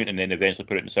one point, and then eventually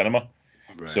put it in the cinema.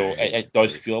 Right. So it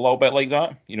does feel a little bit like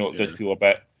that. It does feel a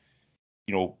bit,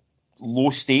 low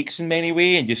stakes in many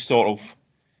ways, and just sort of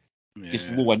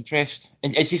just low interest.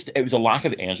 And it was a lack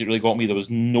of energy that really got me. There was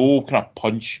no kind of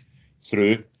punch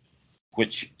through,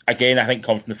 which again I think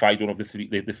comes from the fact you don't have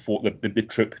the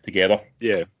troupe together.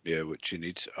 Yeah, which you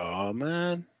need. Oh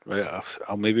man, right.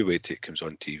 I'll maybe wait till it comes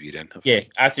on TV then. Yeah,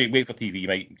 actually wait for TV,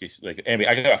 mate. Just anyway,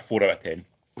 I got a 4 out of 10.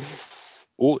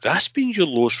 Oh, that's been your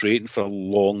lowest rating for a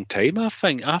long time, I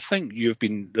think. I think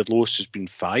the lowest has been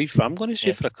 5. I'm going to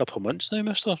say for a couple of months now,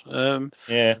 mister.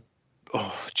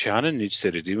 Channing needs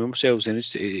to redeem himself. He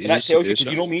needs to. That tells you,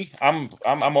 because you know me, I'm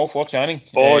all for Channing.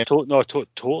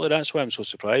 Totally. That's why I'm so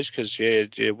surprised, because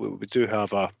we do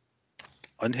have a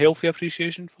unhealthy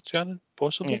appreciation for Channing,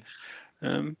 possibly.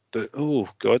 But oh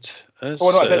god. I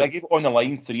gave it On the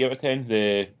Line 3 out of 10.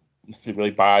 The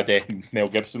really bad Mel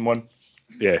Gibson one.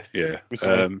 Yeah.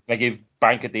 I gave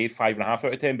Bank of Day 5.5 out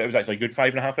of 10, but it was actually a good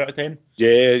 5.5 out of 10.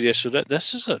 Yeah. So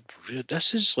this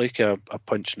is like a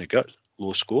punch in the gut,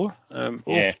 low score.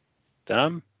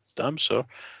 Damn, sir.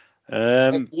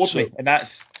 It bored me, and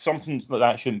that's something like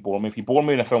that shouldn't bore me. If you bore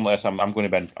me in a film like this, I'm not going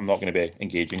to be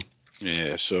engaging.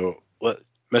 Yeah. So,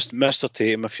 Mr.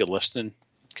 Tatum, if you're listening,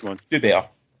 come on, do better.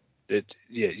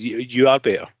 You are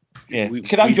better. Yeah,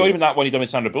 because I enjoyed him in that one he done with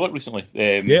Sandra Bullock recently.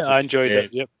 I enjoyed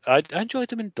it. Yep, I enjoyed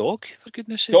him in Dog, for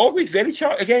goodness' sake. Dog was very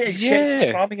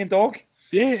charming in Dog.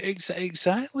 Yeah, exactly. Do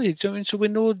you know what I mean? So we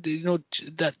know,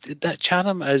 that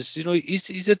Channing is,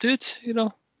 he's a dude,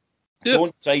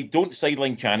 Don't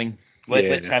sideline Channing.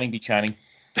 Let Channing be Channing.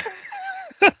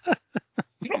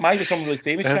 He's not married to someone really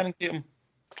famous, Channing Tatum.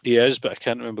 He is, but I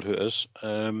can't remember who it is.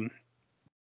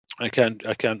 I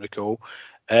can't recall.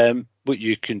 What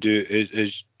you can do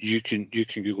is you can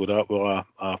Google that while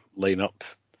I line up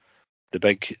the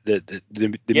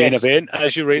main event,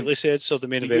 as you rightly said. So the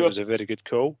main event was a very good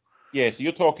call. Yeah, so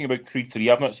you're talking about Creed 3.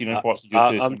 I've not seen it,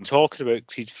 unfortunately. I'm talking about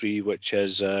Creed 3, which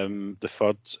is the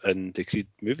third in the Creed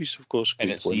movies, of course. And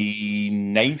it's the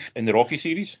 9th in the Rocky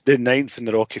series? The 9th in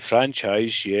the Rocky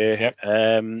franchise, yeah.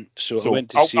 Yep. So I went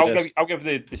to see this. I'll give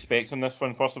the specs on this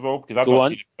one, first of all, because I've not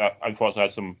seen it. Unfortunately, I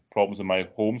had some problems in my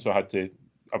home, so I had to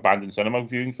abandon cinema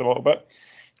viewing for a little bit.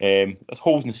 There's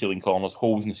holes in the ceiling, Colin. There's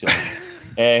holes in the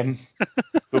ceiling.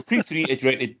 So Creed 3 is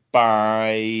directed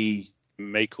by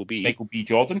Michael B.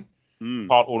 Jordan.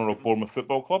 Part owner of Bournemouth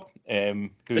Football Club.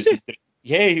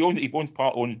 He owns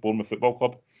Bournemouth Football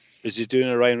Club. Is he doing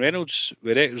a Ryan Reynolds?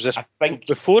 Was this, I think,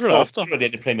 before or after? They're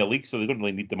in the Premier League, so they don't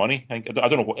really need the money. I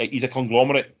don't know what. He's a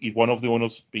conglomerate. He's one of the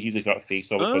owners, but he's the sort of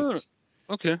face of it.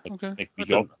 Okay. I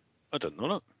didn't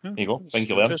know that. Yeah, there you go. Thank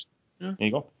you, Liam. Yeah. There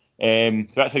you go. So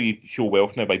that's how you show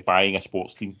wealth now, by buying a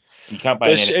sports team. You can't buy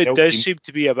an NFL team. It does seem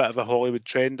to be a bit of a Hollywood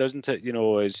trend, doesn't it?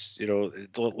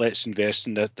 Let's invest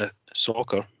in the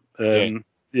soccer.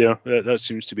 That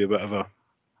seems to be a bit of a...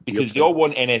 Because they all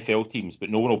want NFL teams, but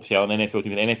no one will sell an NFL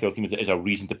team. An NFL team is a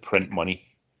reason to print money.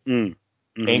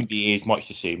 Mm-hmm. NBA is much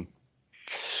the same.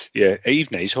 Yeah,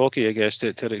 even ice hockey, I guess, to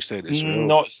an extent as well.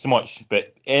 Not so much,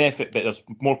 but NFL, but there's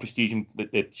more prestige in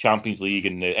the Champions League,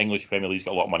 and the English Premier League's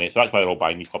got a lot of money, so that's why they're all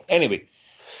buying these clubs. Anyway,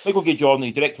 Michael K. Jordan,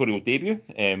 his directorial debut,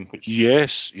 which...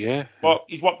 Yes, yeah. But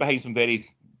he's worked behind some very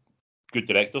good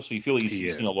directors, so you feel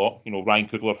he's seen a lot. Ryan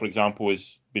Coogler, for example,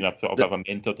 has been a sort of a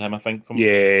mentor to him, I think.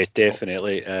 Yeah,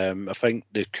 definitely. I think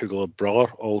the Coogler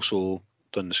brother also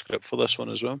done the script for this one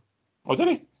as well. Oh, did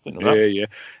he? Didn't know that.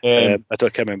 Yeah. I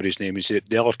can't remember his name. He's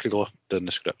the other Coogler done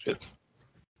the script. Yeah.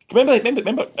 Remember, this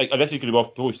is going to go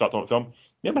off before we start talking film.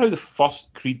 Remember how the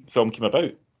first Creed film came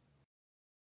about?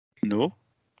 No.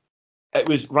 It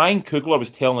was Ryan Coogler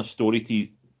was telling a story to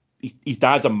his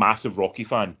dad's a massive Rocky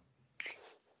fan.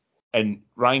 And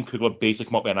Ryan Coogler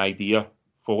basically came up with an idea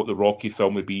for what the Rocky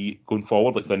film would be going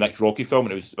forward, like the next Rocky film,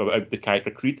 and it was about the character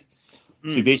Creed.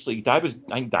 So basically, his dad was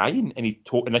dying, and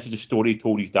this is the story he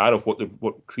told his dad of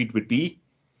what Creed would be.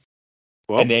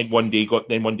 What? And then one day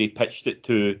pitched it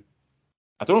to,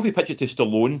 I don't know if he pitched it to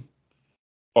Stallone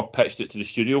or pitched it to the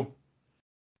studio,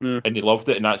 and they loved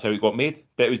it, and that's how it got made.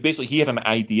 But it was basically, he had an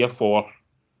idea for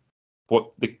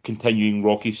what the continuing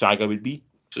Rocky saga would be.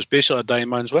 So it's basically a dying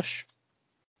man's wish.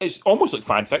 It's almost like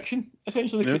fan fiction,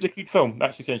 essentially, the Creed film.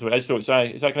 That's essentially what it is. So it's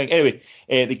that kind of...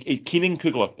 Anyway, Keenan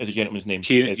Coogler is a gentleman's name.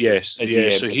 Yes.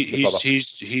 So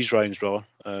he's Ryan's brother.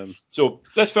 So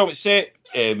this film is set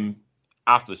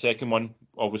after the second one,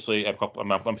 obviously,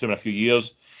 I'm assuming a few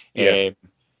years. Yeah.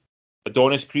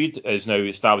 Adonis Creed is now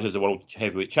established as the world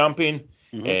heavyweight champion.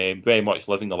 Very much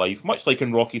living the life, much like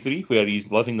in Rocky 3, where he's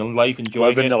living the life,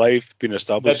 enjoying the life, being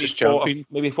established as champion.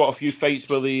 Maybe fought a few fights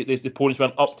where the opponents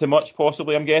went up too much,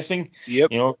 possibly, I'm guessing.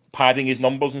 Yep. Padding his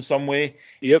numbers in some way.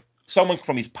 Yep. Someone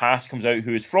from his past comes out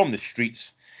who is from the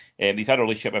streets. He's had a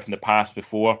relationship with in the past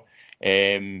before,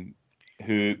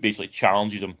 who basically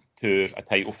challenges him to a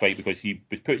title fight because he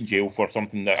was put in jail for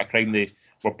a crime they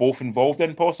were both involved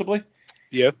in, possibly.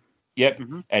 Yeah. Yep,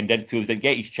 and didn't feel he didn't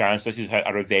get his chance. This is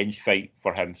a revenge fight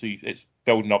for him. So it's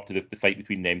building up to the fight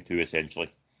between them two, essentially.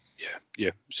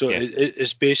 Yeah. So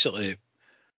it's basically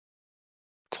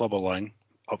Clubber Lang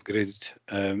upgraded.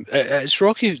 It's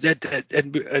Rocky.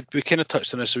 And we kind of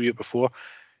touched on this a year before.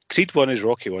 Creed 1 is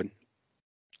Rocky 1.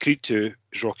 Creed 2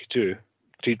 is Rocky 2.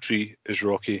 Creed 3 is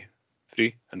Rocky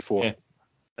 3 and 4. Yeah.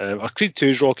 Or Creed 2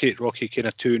 is Rocky kind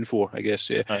of 2 and 4, I guess.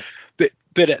 Yeah. Right.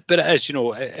 But it is,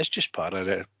 it's just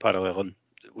paralleling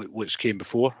which came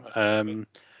before.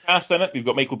 Cast in it, we've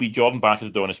got Michael B. Jordan back as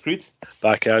Adonis Creed.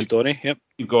 Back as Donnie, yep.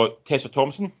 You've got Tessa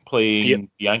Thompson playing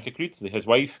Bianca Creed, his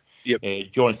wife.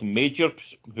 Yep. Jonathan Major,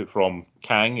 who from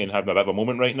Kang and having a bit of a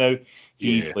moment right now.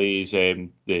 He plays the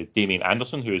Damien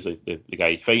Anderson, who is the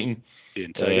guy he's fighting. The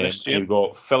antagonist. And we've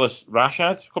got Phyllis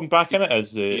Rashad coming back in it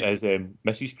as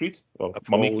Mrs. Creed, or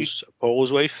Mummy Creed.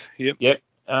 Apollo's wife. Yep. Yep.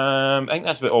 I think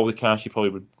that's about all the cast you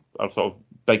probably would are sort of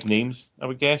big names, I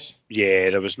would guess. Yeah,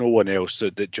 there was no one else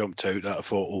that jumped out that I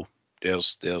thought, oh,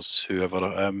 there's whoever.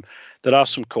 There are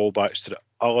some callbacks to the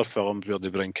other films where they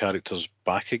bring characters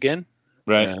back again.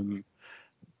 Right.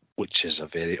 Which is a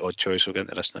very odd choice. We'll get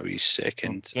into this in a wee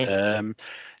second. Okay.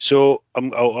 So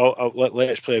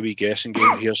let's play a wee guessing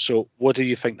game here. So what do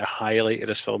you think the highlight of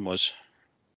this film was?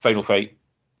 Final fight.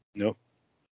 No.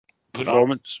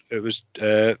 Performance. It was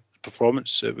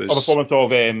performance. It was performance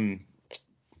of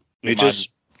Majors.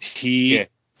 He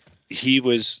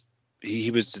was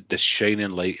the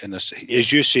shining light in this.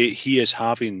 As you say, he is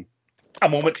having a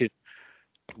moment.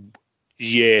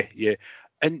 Yeah.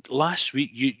 And last week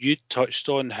you touched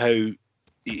on how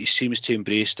he seems to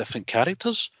embrace different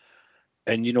characters,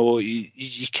 and you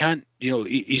can't,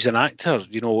 he's an actor,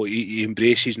 he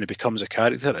embraces and he becomes a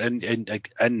character, and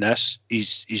in this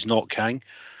he's not Kang.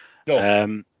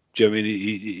 No. Do you know what I mean?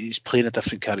 He's playing a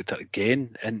different character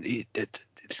again, and he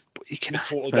can act,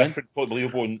 totally different, totally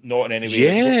believable, and not in any way.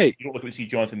 Yeah. You don't look at see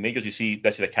Jonathan Majors, you see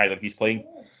this is the character he's playing.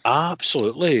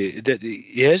 Absolutely,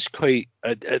 he is quite.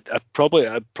 Probably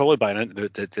buying into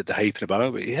the hype about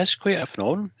it, but he is quite a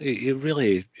phenomenon. He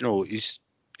really, he's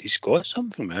got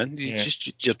something, man.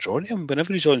 You're drawn to him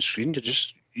whenever he's on screen.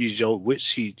 What's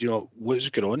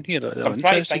going on here? I'm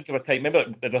trying to think of a time.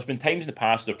 Remember, there's been times in the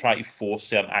past they've tried to force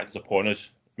certain actors upon us.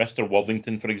 Mr.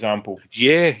 Worthington, for example.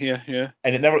 Yeah.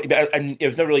 And it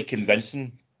was never really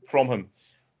convincing from him.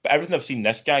 But everything I've seen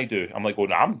this guy do, I'm like,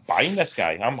 I'm buying this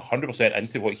guy. I'm 100%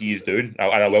 into what he is doing,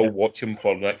 and I will watch him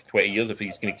for the next 20 years if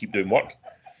he's going to keep doing work.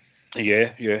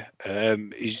 Yeah.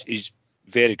 He's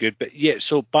very good. But yeah,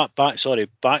 so back to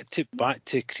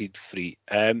Creed 3.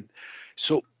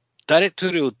 So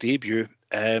directorial debut.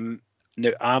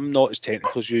 Now I'm not as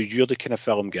technical as you. You're the kind of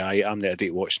film guy. I'm the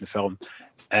idiot watching the film.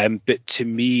 But to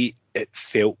me, it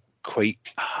felt quite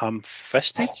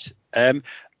ham-fisted.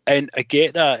 And I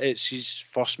get that it's his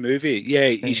first movie. Yeah,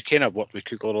 he's kind of worked with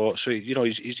Coogler a lot, so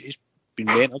he's been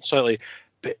mentored slightly.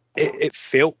 But it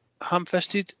felt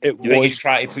ham-fisted. You think he's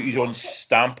trying to put his own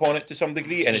stamp on it to some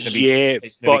degree, and it's maybe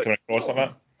coming across like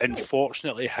that?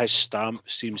 Unfortunately, his stamp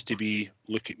seems to be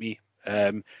 "look at me."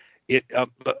 But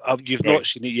you've not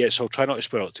seen it yet, so I'll try not to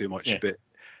spoil it too much. Yeah.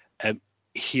 But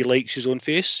he likes his own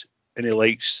face, and he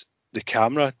likes the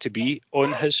camera to be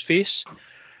on his face.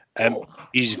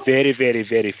 He's very, very,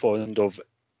 very fond of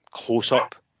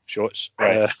close-up shots.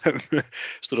 Right.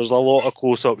 So there's a lot of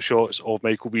close-up shots of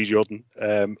Michael B. Jordan.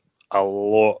 A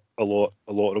lot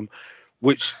of them,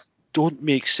 which don't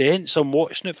make sense. I'm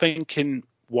watching it thinking,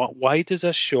 why does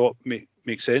this shot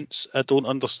make sense? I don't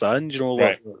understand.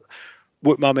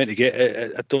 What am I meant to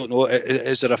get? I don't know.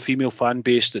 Is there a female fan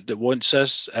base that wants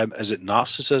this? Is it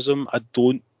narcissism? I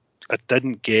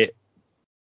didn't get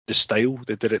the style,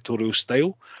 the directorial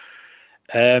style.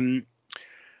 The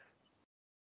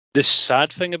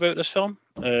sad thing about this film,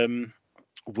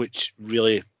 which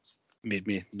really made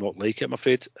me not like it, I'm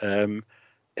afraid,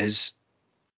 is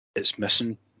it's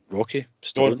missing Rocky.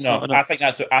 No, I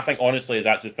think honestly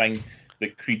that's the thing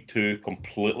that Creed 2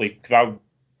 completely. Because I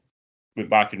went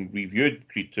back and reviewed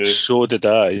Creed 2. So did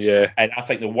I, yeah. And I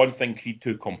think the one thing Creed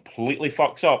 2 completely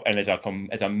fucks up, and is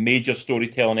a major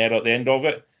storytelling error at the end of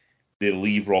it, they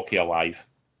leave Rocky alive.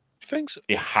 You think so?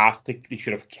 They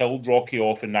should have killed Rocky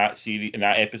off in that series, in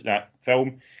that episode, that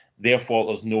film. Therefore,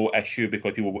 there's no issue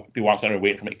because people aren't sitting there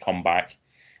waiting for him to come back.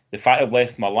 The fact they've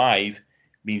left him alive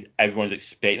means everyone's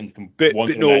expecting to come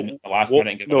in the last minute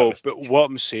and get but what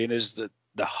I'm saying is that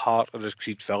the heart of the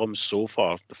Creed films so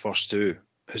far, the first two,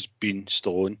 has been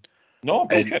Stallone. No,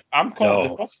 bullshit. I'm calling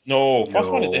the first. No,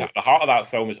 first one. The heart of that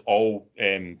film is all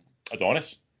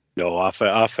Adonis. No, I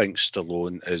think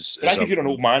Stallone is. But I think you're an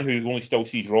old man who only still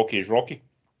sees Rocky as Rocky.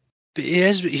 But he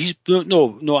is. He's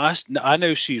no. I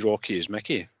now see Rocky as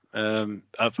Mickey.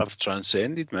 I've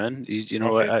transcended, man. He's,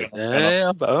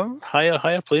 I'm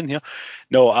higher plane here.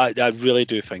 No, I really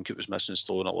do think it was missing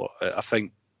Stallone a lot. I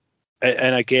think,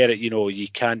 and I get it. You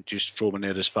can't just throw him in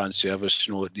there as fan service.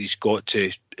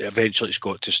 Eventually it's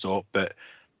got to stop. But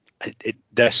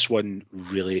this one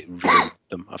really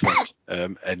them, I think,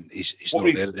 and he's not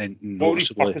there. And what would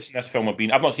his purpose in this film have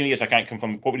been? I've not seen it, so I can't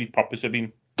confirm. What would his purpose have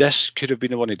been? This could have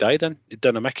been the one he died in. He'd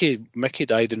done a Mickey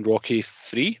died in Rocky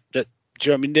 3. Do you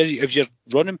know what I mean? If you're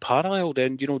running parallel,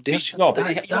 then you know. But you don't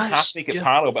have to make it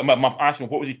parallel. But I'm asking,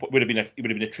 what was he? Would have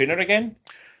been a trainer again?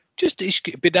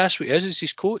 But that's what he is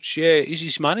his coach. Yeah, he's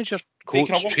his manager, coach,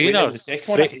 trainer.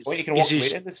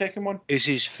 The second one. Is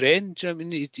his friend. Do you know what I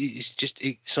mean? He's just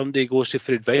somebody goes to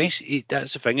for advice.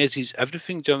 That's the thing, is he's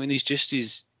everything. Do you know what I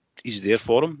mean? He's there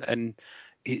for him, and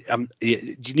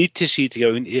you need to see it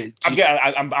together.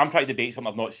 I'm trying to debate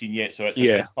something I've not seen yet, so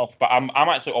it's tough. But I'm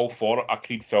actually all for a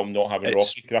Creed film not having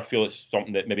Rocky, because I feel it's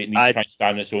something that maybe it needs to try and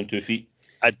stand on its own 2 feet.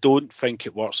 I don't think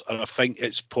it works, and I think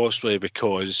it's possibly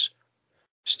because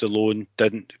Stallone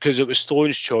didn't, because it was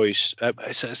Stallone's choice. I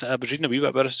was reading a wee bit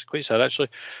about it, it's quite sad actually,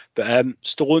 but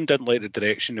Stallone didn't like the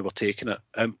direction they were taking it,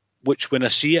 which when I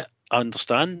see it, I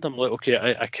understand. I'm like,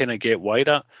 okay, I kind of get why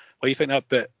you think that,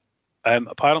 but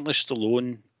apparently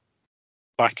Stallone,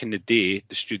 back in the day,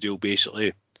 the studio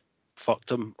basically fucked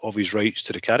him of his rights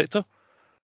to the character,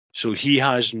 so he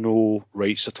has no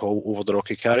rights at all over the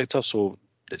Rocky character, so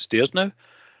it's theirs now.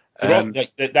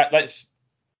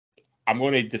 I'm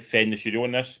going to defend the studio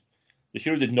on this. The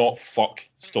studio did not fuck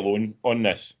Stallone on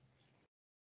this.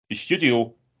 The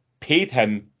studio paid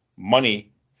him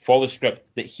money for the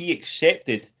script that he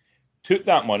accepted, took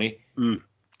that money.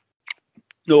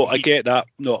 No, I get that.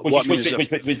 No,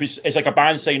 it's like a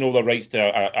band signing all the rights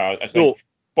to a thing. No.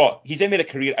 But he's then made a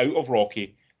career out of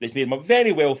Rocky that's made him a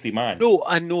very wealthy man. No,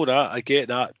 I know that. I get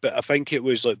that. But I think it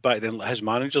was like back then, like his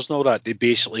managers and all that, they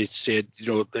basically said, you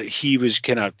know, that he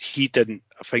didn't,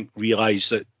 I think, realise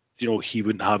that, you know, he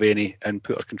wouldn't have any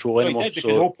input or control anymore. He did,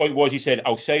 because the whole point was, he said,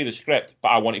 I'll sell you the script, but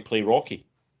I want to play Rocky.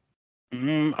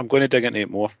 I'm going to dig into it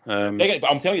more. But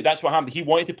I'm telling you, that's what happened. He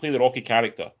wanted to play the Rocky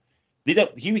character.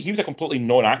 He was a completely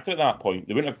non-actor at that point.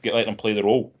 They wouldn't have let him play the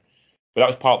role. But that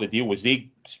was part of the deal, was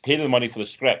they paid him the money for the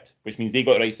script, which means they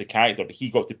got the rights to the character, but he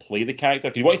got to play the character.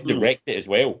 Because he wanted to direct it as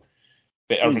well.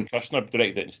 But Irvin Kershner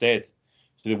directed it instead.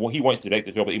 So he wanted to direct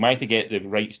it as well, but he managed to get the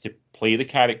rights to play the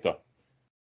character.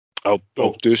 I'll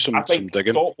do some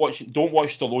digging. Don't watch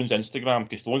Stallone's Instagram,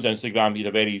 because Stallone's Instagram, he's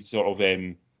a very sort of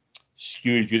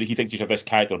skewed view that he thinks he should have this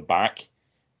character back.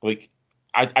 Like,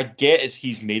 I get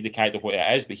he's made the character what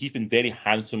it is, but he's been very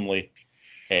handsomely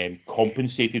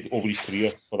compensated over his career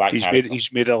for that character.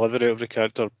 He's made a living out of the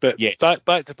character. But yes. back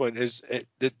to the point is,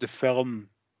 the film,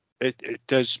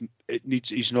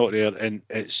 he's not there, and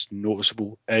it's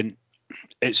noticeable. And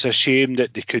it's a shame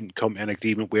that they couldn't come to an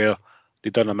agreement where they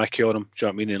done a Mickey on him, do you know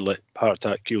what I mean? And like, heart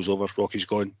attack, keel's over, Rocky's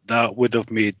gone. That would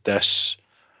have made this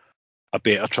a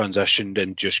better transition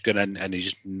than just going in and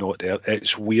he's not there.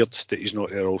 It's weird that he's not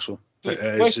there also. So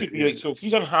if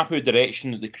he's unhappy with the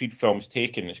direction that the Creed film's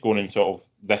taken, it's going in sort of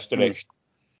this direction.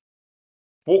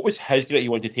 What was his direction he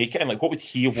wanted to take it in? Like, what would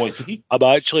he have wanted? I'm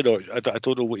actually not. I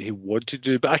don't know what he wanted to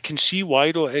do, but I can see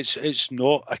why though. It's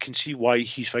not. I can see why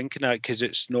he's thinking that, because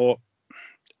it's not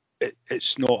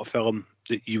a film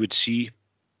that you would see.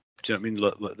 Do you know what I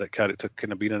mean? Like that character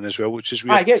kind of being in as well, which is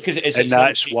weird. I get, because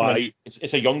that's why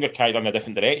it's a younger character in a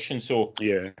different direction. So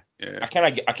yeah. I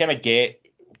kind of get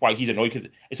why he's annoyed, because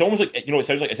it's almost like, you know, it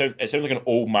sounds like an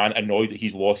old man annoyed that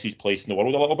he's lost his place in the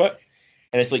world a little bit.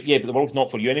 And it's like, yeah, but the world's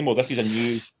not for you anymore. This is a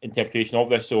new interpretation of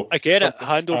this. So I get it,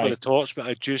 hand over the torch, but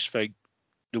I just think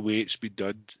the way it's been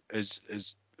done is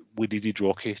we needed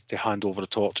Rocky to hand over the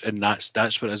torch, and that's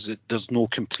what it is. There's no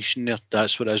completion there.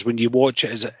 That's what it is. When you watch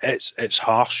it, it's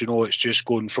harsh. You know, it's just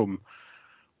going from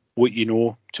what you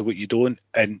know to what you don't,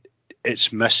 and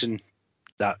it's missing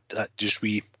that just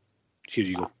here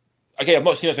you go. Again, I've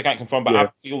not seen this, I can't confirm, but yeah. I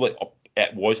feel like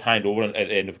it was hand over at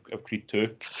the end of Creed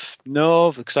 2.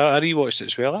 No, because I rewatched it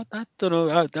as well. I don't know.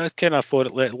 I kind of thought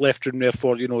it left room there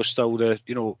for, you know, still the,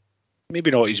 you know, maybe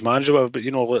not his manager, but,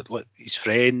 you know, like his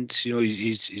friends, you know,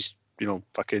 he's you know,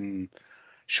 fucking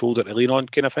shoulder to lean on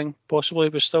kind of thing, possibly,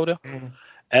 was still there.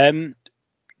 Mm-hmm.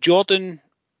 Jordan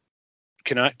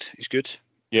can act. He's good.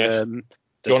 Yes.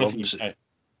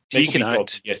 He can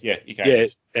act. Yes, yeah, he can.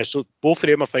 Yeah, so both of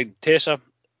them are fine. Tessa,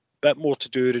 bit more to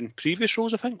do than previous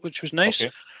roles, I think, which was nice.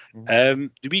 Okay. Mm-hmm.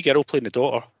 The wee girl playing the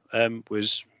daughter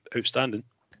was outstanding.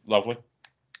 Lovely.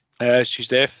 She's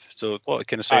deaf, so a lot of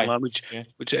kind of sign language,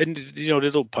 which, and you know,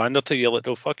 they don't pander to you like,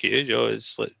 oh fuck you, you know,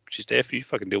 it's like, she's deaf, you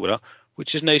fucking deal with that,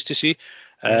 which is nice to see.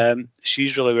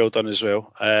 She's really well done as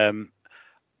well.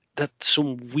 There's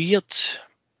some weird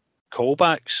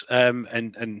callbacks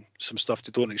and some stuff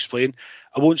they don't explain.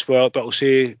 I won't spoil it, but I'll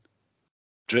say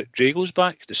Drago's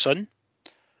back, the son.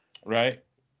 Right.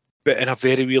 But in a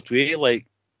very weird way, like,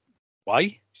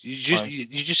 why? You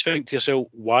just think to yourself,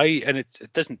 why? And it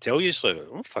doesn't tell you. It's like,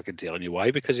 I'm not fucking telling you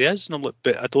why, because he is. And I'm like,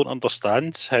 but I don't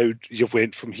understand how you've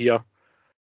went from here.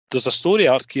 There's a story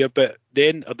arc here, but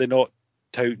then are they not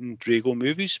touting Drago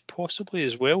movies possibly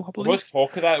as well? I believe. There was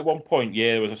talk of that at one point.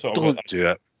 Yeah, there was a sort of. Don't do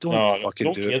it. Don't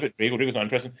fucking do it. About Drago. Drago's not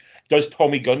interesting. Does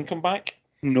Tommy Gunn come back?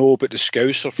 No, but the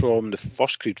Scouser from the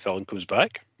first Creed film comes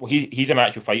back. Well, he's an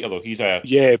actual fighter though. He's a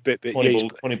but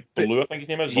Tony Bellew, I think his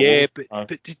name is. Yeah,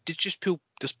 but they just pull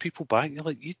there's people back. You're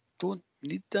like, you don't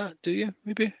need that, do you?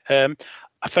 Maybe. I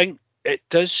think it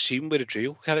does seem with a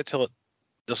Drago character like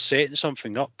they're setting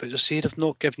something up, but as I say, they've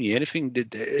not given you anything.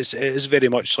 It is very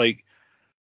much like,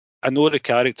 I know the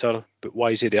character, but why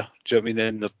is he there? Do you know what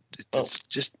I mean?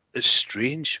 And it's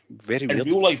strange, very weird. In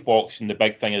real life boxing, the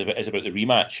big thing is about the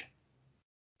rematch.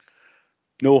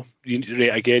 No,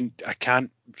 right, again, I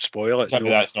can't spoil it. No.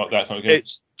 That's not good.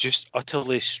 It's just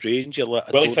utterly strange. Will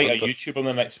he fight a YouTuber in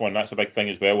the next one? That's a big thing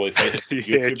as well. Will he fight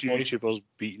YouTubers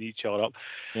beating each other up?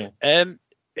 Yeah.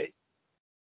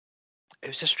 It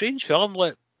was a strange film.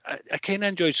 Like I kind of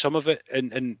enjoyed some of it,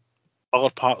 and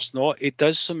other parts not. It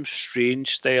does some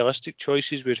strange stylistic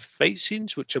choices with fight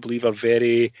scenes, which I believe are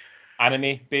very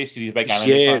anime based. He's a big anime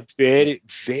fan. Very,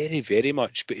 very, very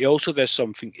much. But he also does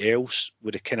something else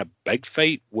with a kind of big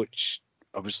fight, which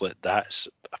I was like, that's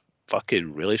a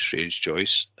fucking really strange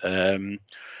choice. And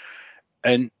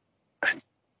it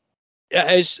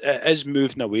is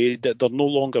moving away. They're no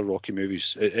longer Rocky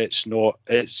movies. It's not.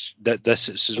 It's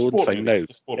his own thing now.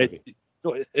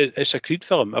 It's a Creed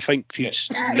film. I think Creed's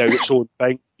now its own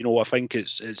thing. You know, I think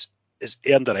it's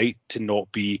earned the right to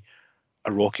not be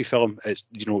a Rocky film. It's,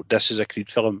 you know, this is a Creed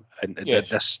film, and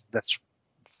this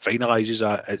finalises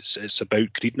that. It's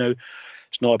about Creed now.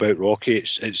 It's not about Rocky.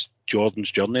 It's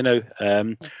Jordan's journey now.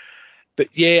 But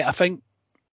yeah, I think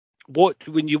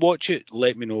when you watch it,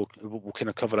 let me know. We'll kind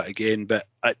of cover it again. But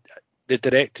the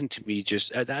directing to me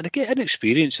I get an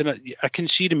experience, and I can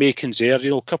see the makings there. You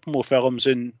know, a couple more films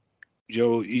and. You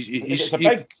know, it's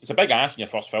a big ask in your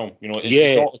first film. You know,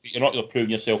 you're not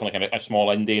proving yourself in like a small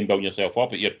indie and building yourself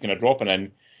up, but you're kind of dropping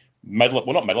in not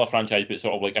middle of franchise, but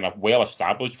sort of like in a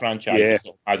well-established franchise that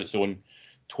sort of has its own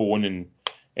tone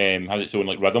and has its own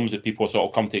like rhythms that people sort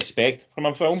of come to expect from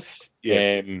a film.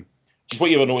 Yeah. Just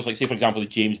what you ever notice, like say for example the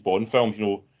James Bond films. You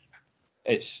know,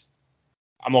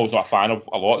 I'm always not a fan of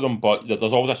a lot of them, but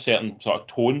there's always a certain sort of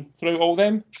tone throughout all of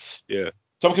them. Yeah.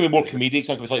 Some can be more comedic,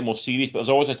 some can be slightly more serious, but there's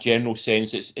always a general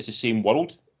sense it's the same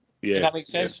world. Yeah. If that makes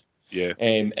sense. Yeah.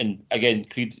 And again,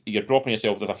 Creed, you're dropping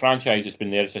yourself. There's a franchise that's been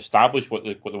there. It's established what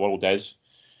the world is.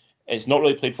 It's not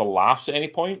really played for laughs at any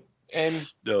point.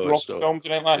 Rock films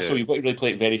and anything like that. So you've got to really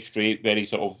play it very straight, very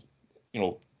sort of, you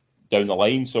know, down the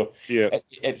line. So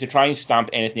if to try and stamp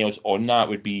anything else on that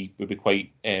would be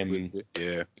quite quite an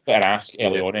ask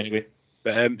early on anyway.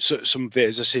 But some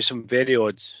very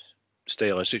odd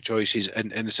stylistic choices,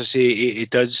 and as I say, he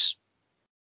does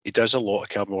a lot of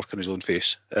camera work on his own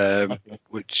face,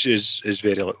 which is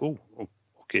very like, oh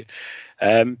okay,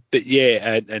 but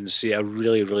yeah, and say a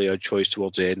really, really odd choice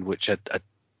towards the end, which I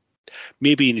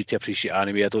maybe you need to appreciate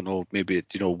anime. I don't know, maybe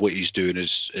you know what he's doing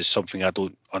is something I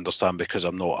don't understand because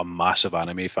I'm not a massive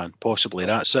anime fan. Possibly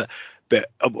that's it, but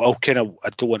I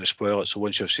don't want to spoil it. So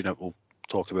once you've seen it, we'll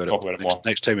talk about it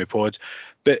next time we pod.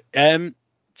 But 5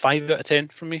 out of 10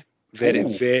 from me. Very,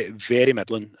 very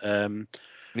middling.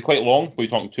 They're quite long. We're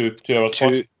talking 2 hours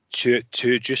plus?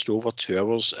 Just over 2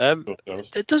 hours.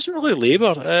 It doesn't really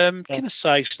labour. Kind of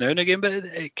sags now and again, but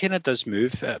it kind of does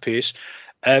move at a pace.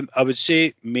 I would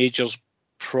say Majors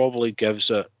probably gives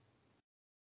it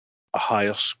a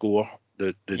higher score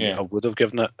than I would have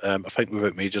given it. I think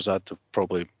without Majors, I'd have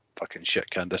probably fucking shit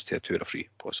canned this to a 2 or 3,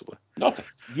 possibly. Not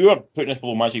you are putting this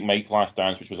below Magic Mike Last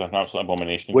Dance, which was an absolute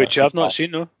abomination. Which I've not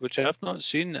seen,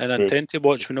 and I tend to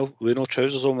watch with no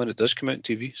trousers on when it does come out on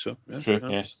TV. So true,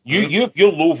 yes.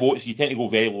 You're low votes. You tend to go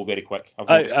very low very quick.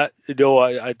 I do.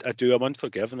 I'm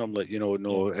unforgiving. I'm like, you know,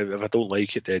 no. If I don't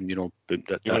like it, then you know, boom,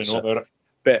 that's know about it.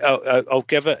 But I'll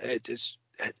give it.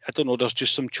 I don't know. There's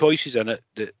just some choices in it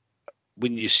that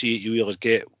when you see it, you either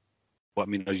get. What I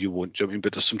mean, or you won't. Do you know what I mean?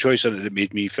 But there's some choice in it that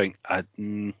made me think I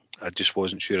just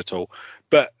wasn't sure at all.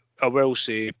 But I will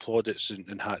say plaudits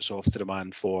and hats off to the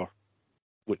man for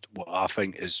what I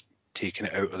think is taking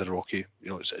it out of the Rocky. You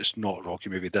know, it's not a Rocky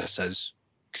movie. This is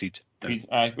Creed.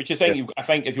 Which is thing. I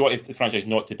think if you want the franchise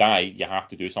not to die, you have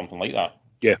to do something like that.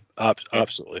 Yeah,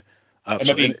 absolutely. And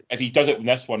maybe if he does it in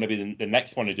this one, maybe the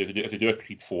next one if they do a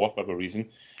Creed 4 for whatever reason,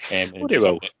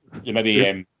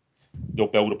 they'll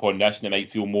build upon this and it might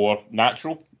feel more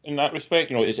natural in that respect.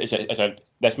 You know,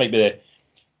 this might be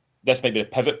the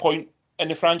pivot point in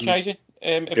the franchising,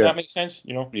 if that makes sense.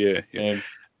 You know. Yeah.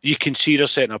 You can see they're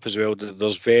setting up as well.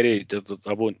 There's very,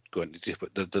 I won't go into detail,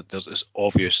 but it's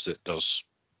obvious that there's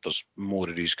more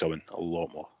of these coming, a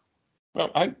lot more. Well,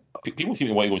 people seem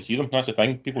to want to go and see them. That's the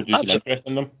thing. People do seem interested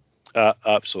in them.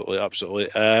 Absolutely.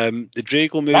 The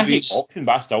Drago movies. I hate boxing,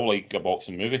 but I still like a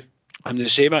boxing movie. I'm the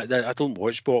same. I don't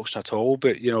watch boxing at all,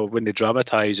 but when they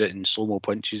dramatise it in slow mo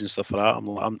punches and stuff like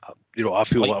that, I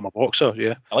feel like I'm a boxer.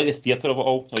 Yeah. I like the theatre of it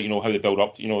all, like how they build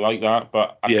up, like that.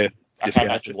 But I can't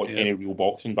actually watch any real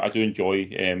boxing, but I do enjoy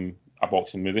a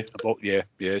boxing movie. Yeah.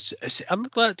 I'm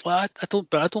glad. I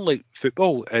don't like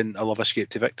football, and I love Escape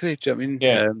to Victory. Do you know what I mean?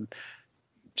 Yeah. And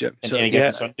any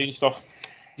given Sunday and stuff.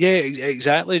 Yeah,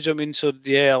 exactly. Do you know what I mean? So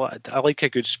yeah, I like a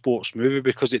good sports movie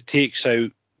because it takes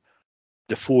out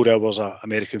the 4 hours of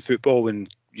American football and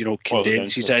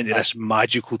condenses it into this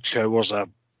magical 2 hours of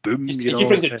boom. It just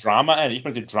brings the drama in. It just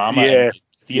brings the drama and the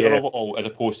theatre of it all, as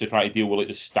opposed to trying to deal with like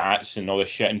the stats and all this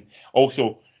shit. And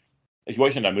also, as you're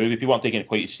watching a movie, people aren't taking it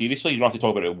quite seriously. You don't have to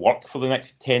talk about it at work for the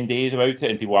next 10 days about it,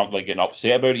 and people aren't like getting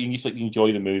upset about it. You just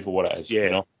enjoy the movie for what it is.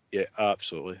 Yeah, yeah,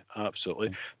 absolutely.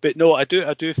 But no, I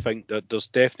do think that there's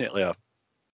definitely a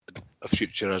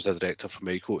future as a director for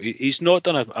Michael. He's not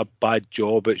done a bad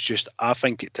job. It's just I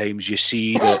think at times you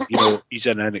see that he's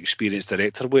an inexperienced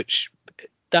director, which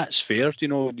that's fair.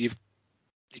 There's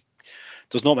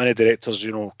not many directors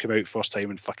come out first time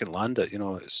and fucking land it.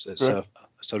 It's a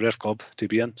rare club to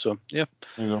be in. So yeah.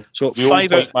 So the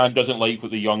old white man doesn't like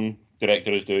what the young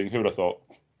director is doing. Who would have thought?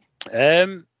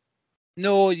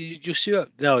 No, you see what?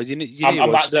 No, you need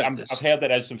I've heard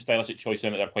there is some stylistic choice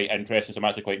in it that are quite interesting. So I'm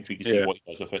actually quite intrigued to see what he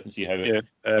does with it and see how it.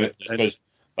 Because,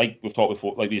 like we've talked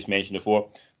before, like we just mentioned before,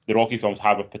 the Rocky films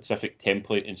have a specific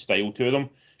template and style to them.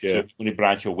 Yeah. So if you're going to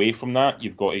branch away from that,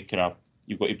 you've got to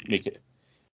make it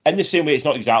in the same way. It's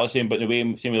not exactly the same, but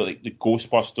in the same way like the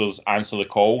Ghostbusters Answer the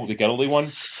Call, the girly one.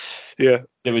 Yeah.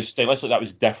 There was stylistically that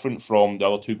was different from the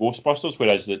other two Ghostbusters,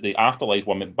 whereas the Afterlife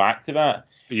one went back to that.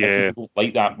 Yeah. And people don't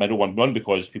like that middle one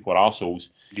because people are arseholes.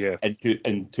 Yeah.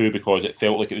 And two because it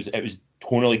felt like it was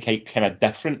tonally kind of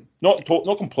different. Not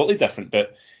completely different,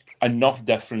 but enough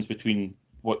difference between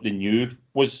what they knew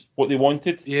was what they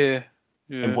wanted. Yeah.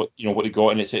 And what they got,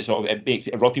 and it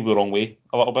rubbed people the wrong way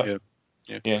a little bit.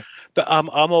 Yeah. But I'm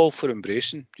all for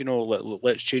embracing.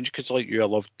 Let's change, because like you, I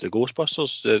loved the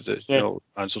Ghostbusters.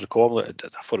 Answer the Call. I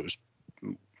thought it was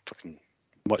fucking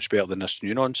much better than this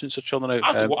new nonsense they're churning out.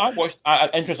 Actually,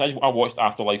 I watched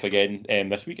Afterlife again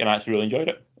this week, and I actually really enjoyed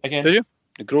it again. Did you?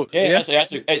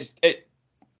 Actually, it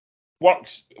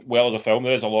works well as a film.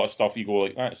 There is a lot of stuff you go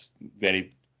like, that's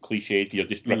very cliched. You're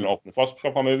just ripping it off in the first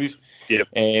couple of movies. Yeah.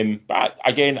 But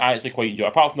again, I actually quite enjoy it.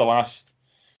 Apart from the last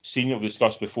scene we've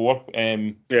discussed before.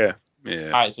 Yeah.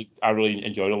 I really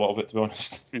enjoyed a lot of it, to be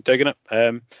honest. You're digging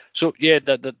it. So yeah,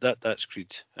 that's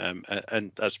Creed.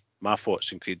 And that's my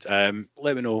thoughts on Creed.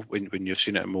 Let me know when you've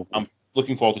seen it, and I'm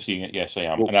looking forward to seeing it. Yes, I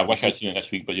am. And I wish I'd seen it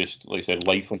this week, but just like I said,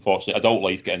 life, unfortunately, adult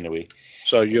life getting in the way.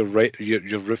 So you're right.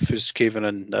 Your roof is caving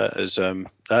in. That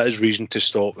is reason to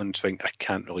stop and think I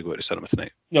can't really go to the cinema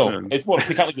tonight. No, it's more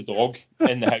we can't leave the dog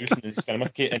in the house and the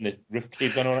cinema and the roof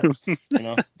caved in on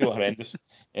it. Feel horrendous.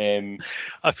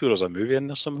 I feel there's a movie in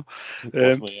there somewhere.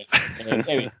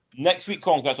 Anyway, next week,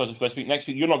 Colin, that's us for this week. Next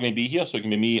week, you're not going to be here, so it can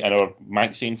be me and our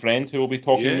Maxine friend who will be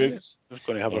talking movies. We're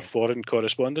going to have our foreign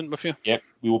correspondent with you. Yep,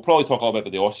 we will probably talk a little bit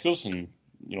about the Oscars and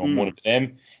more about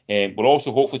them. We'll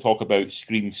also hopefully talk about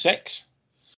Scream 6,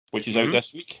 which is out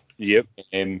this week. Yep.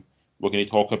 We're going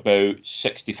to talk about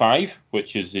 65,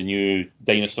 which is the new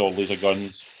dinosaur laser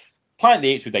guns. Planet of the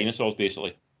Apes with dinosaurs,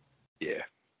 basically. Yeah.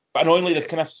 But annoyingly, they've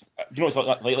kind of, it's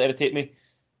like irritate me.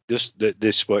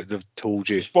 This what they've told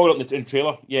you. Spoiled it in the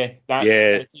trailer. Yeah.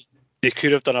 They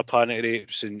could have done a Planet of the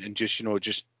Apes and just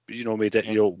made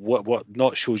it, what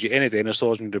not shows you any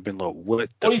dinosaurs, and they've been like, what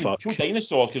the fuck? Show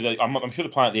dinosaurs, because I'm sure the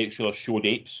Planet of the Apes trailer showed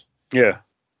apes. Yeah.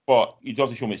 But you don't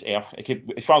have to show me it's Earth.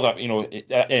 As far as that,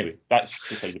 anyway, that's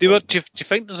the side of do you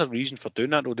think there's a reason for doing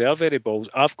that? though? They are very balls.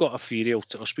 I've got a theory.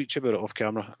 I'll speak to you about it off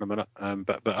camera in a minute.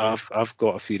 But I've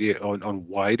got a theory on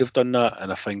why they've done that,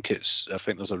 and I think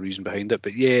there's a reason behind it.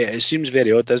 But yeah, it seems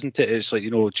very odd, doesn't it? It's like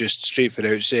just straight for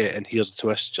the outset, and here's the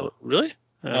twist. Like, really?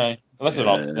 This is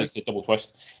a double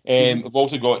twist. We've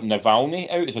also got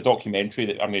Navalny out. It's a documentary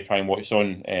that I'm going to try and watch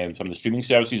on some of the streaming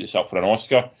services. It's up for an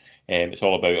Oscar. It's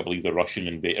all about, I believe, the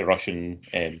Russian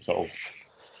sort of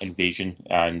invasion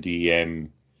and the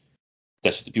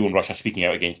people in Russia speaking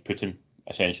out against Putin,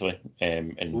 essentially.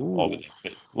 And all of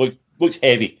it. Looks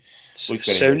heavy.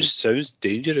 Sounds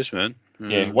dangerous, man.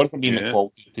 Yeah, one from Ian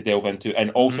McFall to delve into.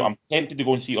 And also, I'm tempted to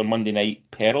go and see it on Monday night.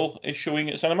 Peril is showing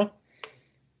at cinema.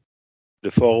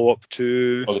 The follow-up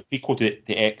to... Or the prequel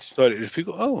to X. Sorry, the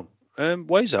prequel? Oh.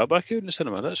 Why is that back out in the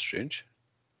cinema? That's strange.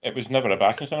 It was never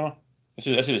back in cinema. This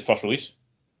is its first release.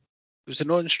 Was it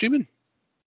not in streaming?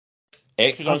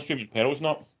 X was on streaming, Peril was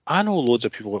not. I know loads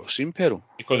of people that have seen Peril.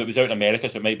 Because it was out in America,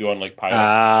 so it might be on like pirate.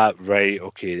 Ah, right,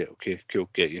 okay, cool,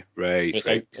 get you. Right,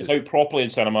 It's out properly in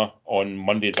cinema on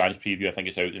Monday Advance Preview. I think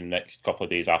it's out in the next couple of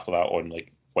days after that on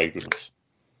like wide release.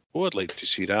 Oh, I'd like to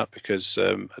see that because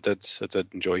I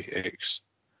did enjoy X.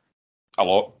 A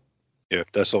lot. Yeah,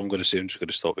 that's all I'm going to say. I'm just going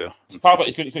to stop there. It's part of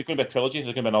it. It's going to be a trilogy.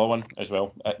 There's going to be another one as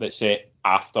well that's set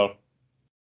after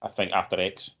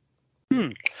X.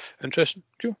 Interesting.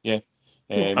 Cool. Yeah.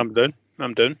 I'm down.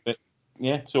 But,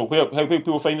 yeah. So how do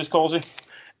people find us, Colsey?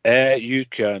 You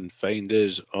can find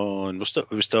us on.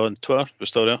 We're still on Twitter. We're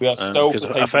still there. We are still. On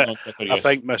Twitter, I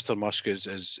think Mr. Musk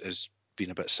is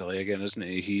being a bit silly again, isn't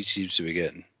he? He seems to be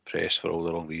getting pressed for all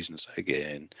the wrong reasons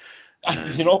again.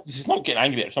 He's not getting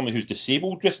angry at somebody who's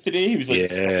disabled just today. He was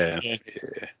like, yeah.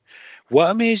 What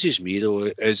amazes me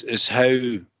though is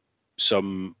how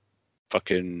some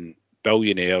fucking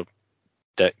billionaire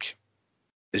dick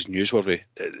is newsworthy.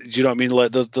 Do you know what I mean?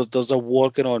 Like there's a war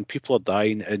going on, people are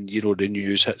dying, and the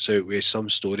news hits out with some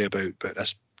story about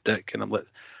this dick, and I'm like,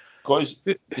 because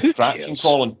distraction,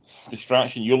 Colin,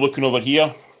 distraction. You're looking over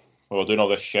here, we're doing all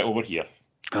this shit over here.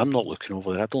 I'm not looking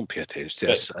over there. I don't pay attention to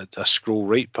this. I scroll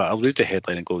right past. I'll read the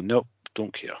headline and go, nope,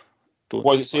 don't care.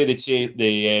 What does it say? They'd say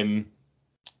the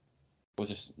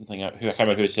what's this thing? I can't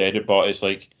remember who said it, but it's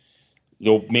like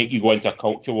they'll make you go into a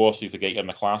culture war so you forget you're in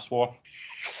a class war.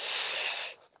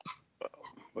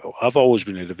 Well, I've always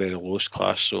been in the very lowest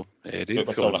class, so we're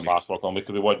still in a class war, Colin,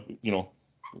 because we want,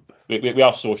 we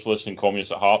are socialists and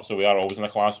communists at heart, so we are always in a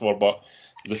class war, but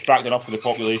distract enough of the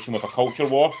population with a culture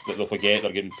war that they'll forget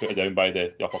they're getting put down by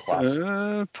the upper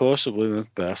class. Possibly,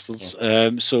 bastards.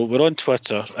 Yeah. So we're on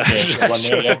Twitter.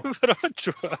 Yeah, we're on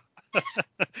Twitter.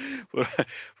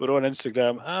 we're on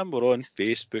Instagram and we're on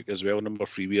Facebook as well. Number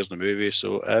 3 Beers in the Movie.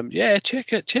 So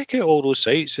check out all those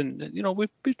sites, and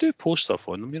we do post stuff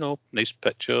on them. Nice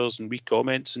pictures and wee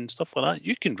comments and stuff like that.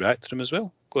 You can react to them as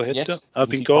well. Go ahead. Yes. I've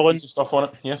been Colin. Stuff on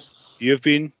it. Yes. You've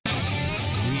been.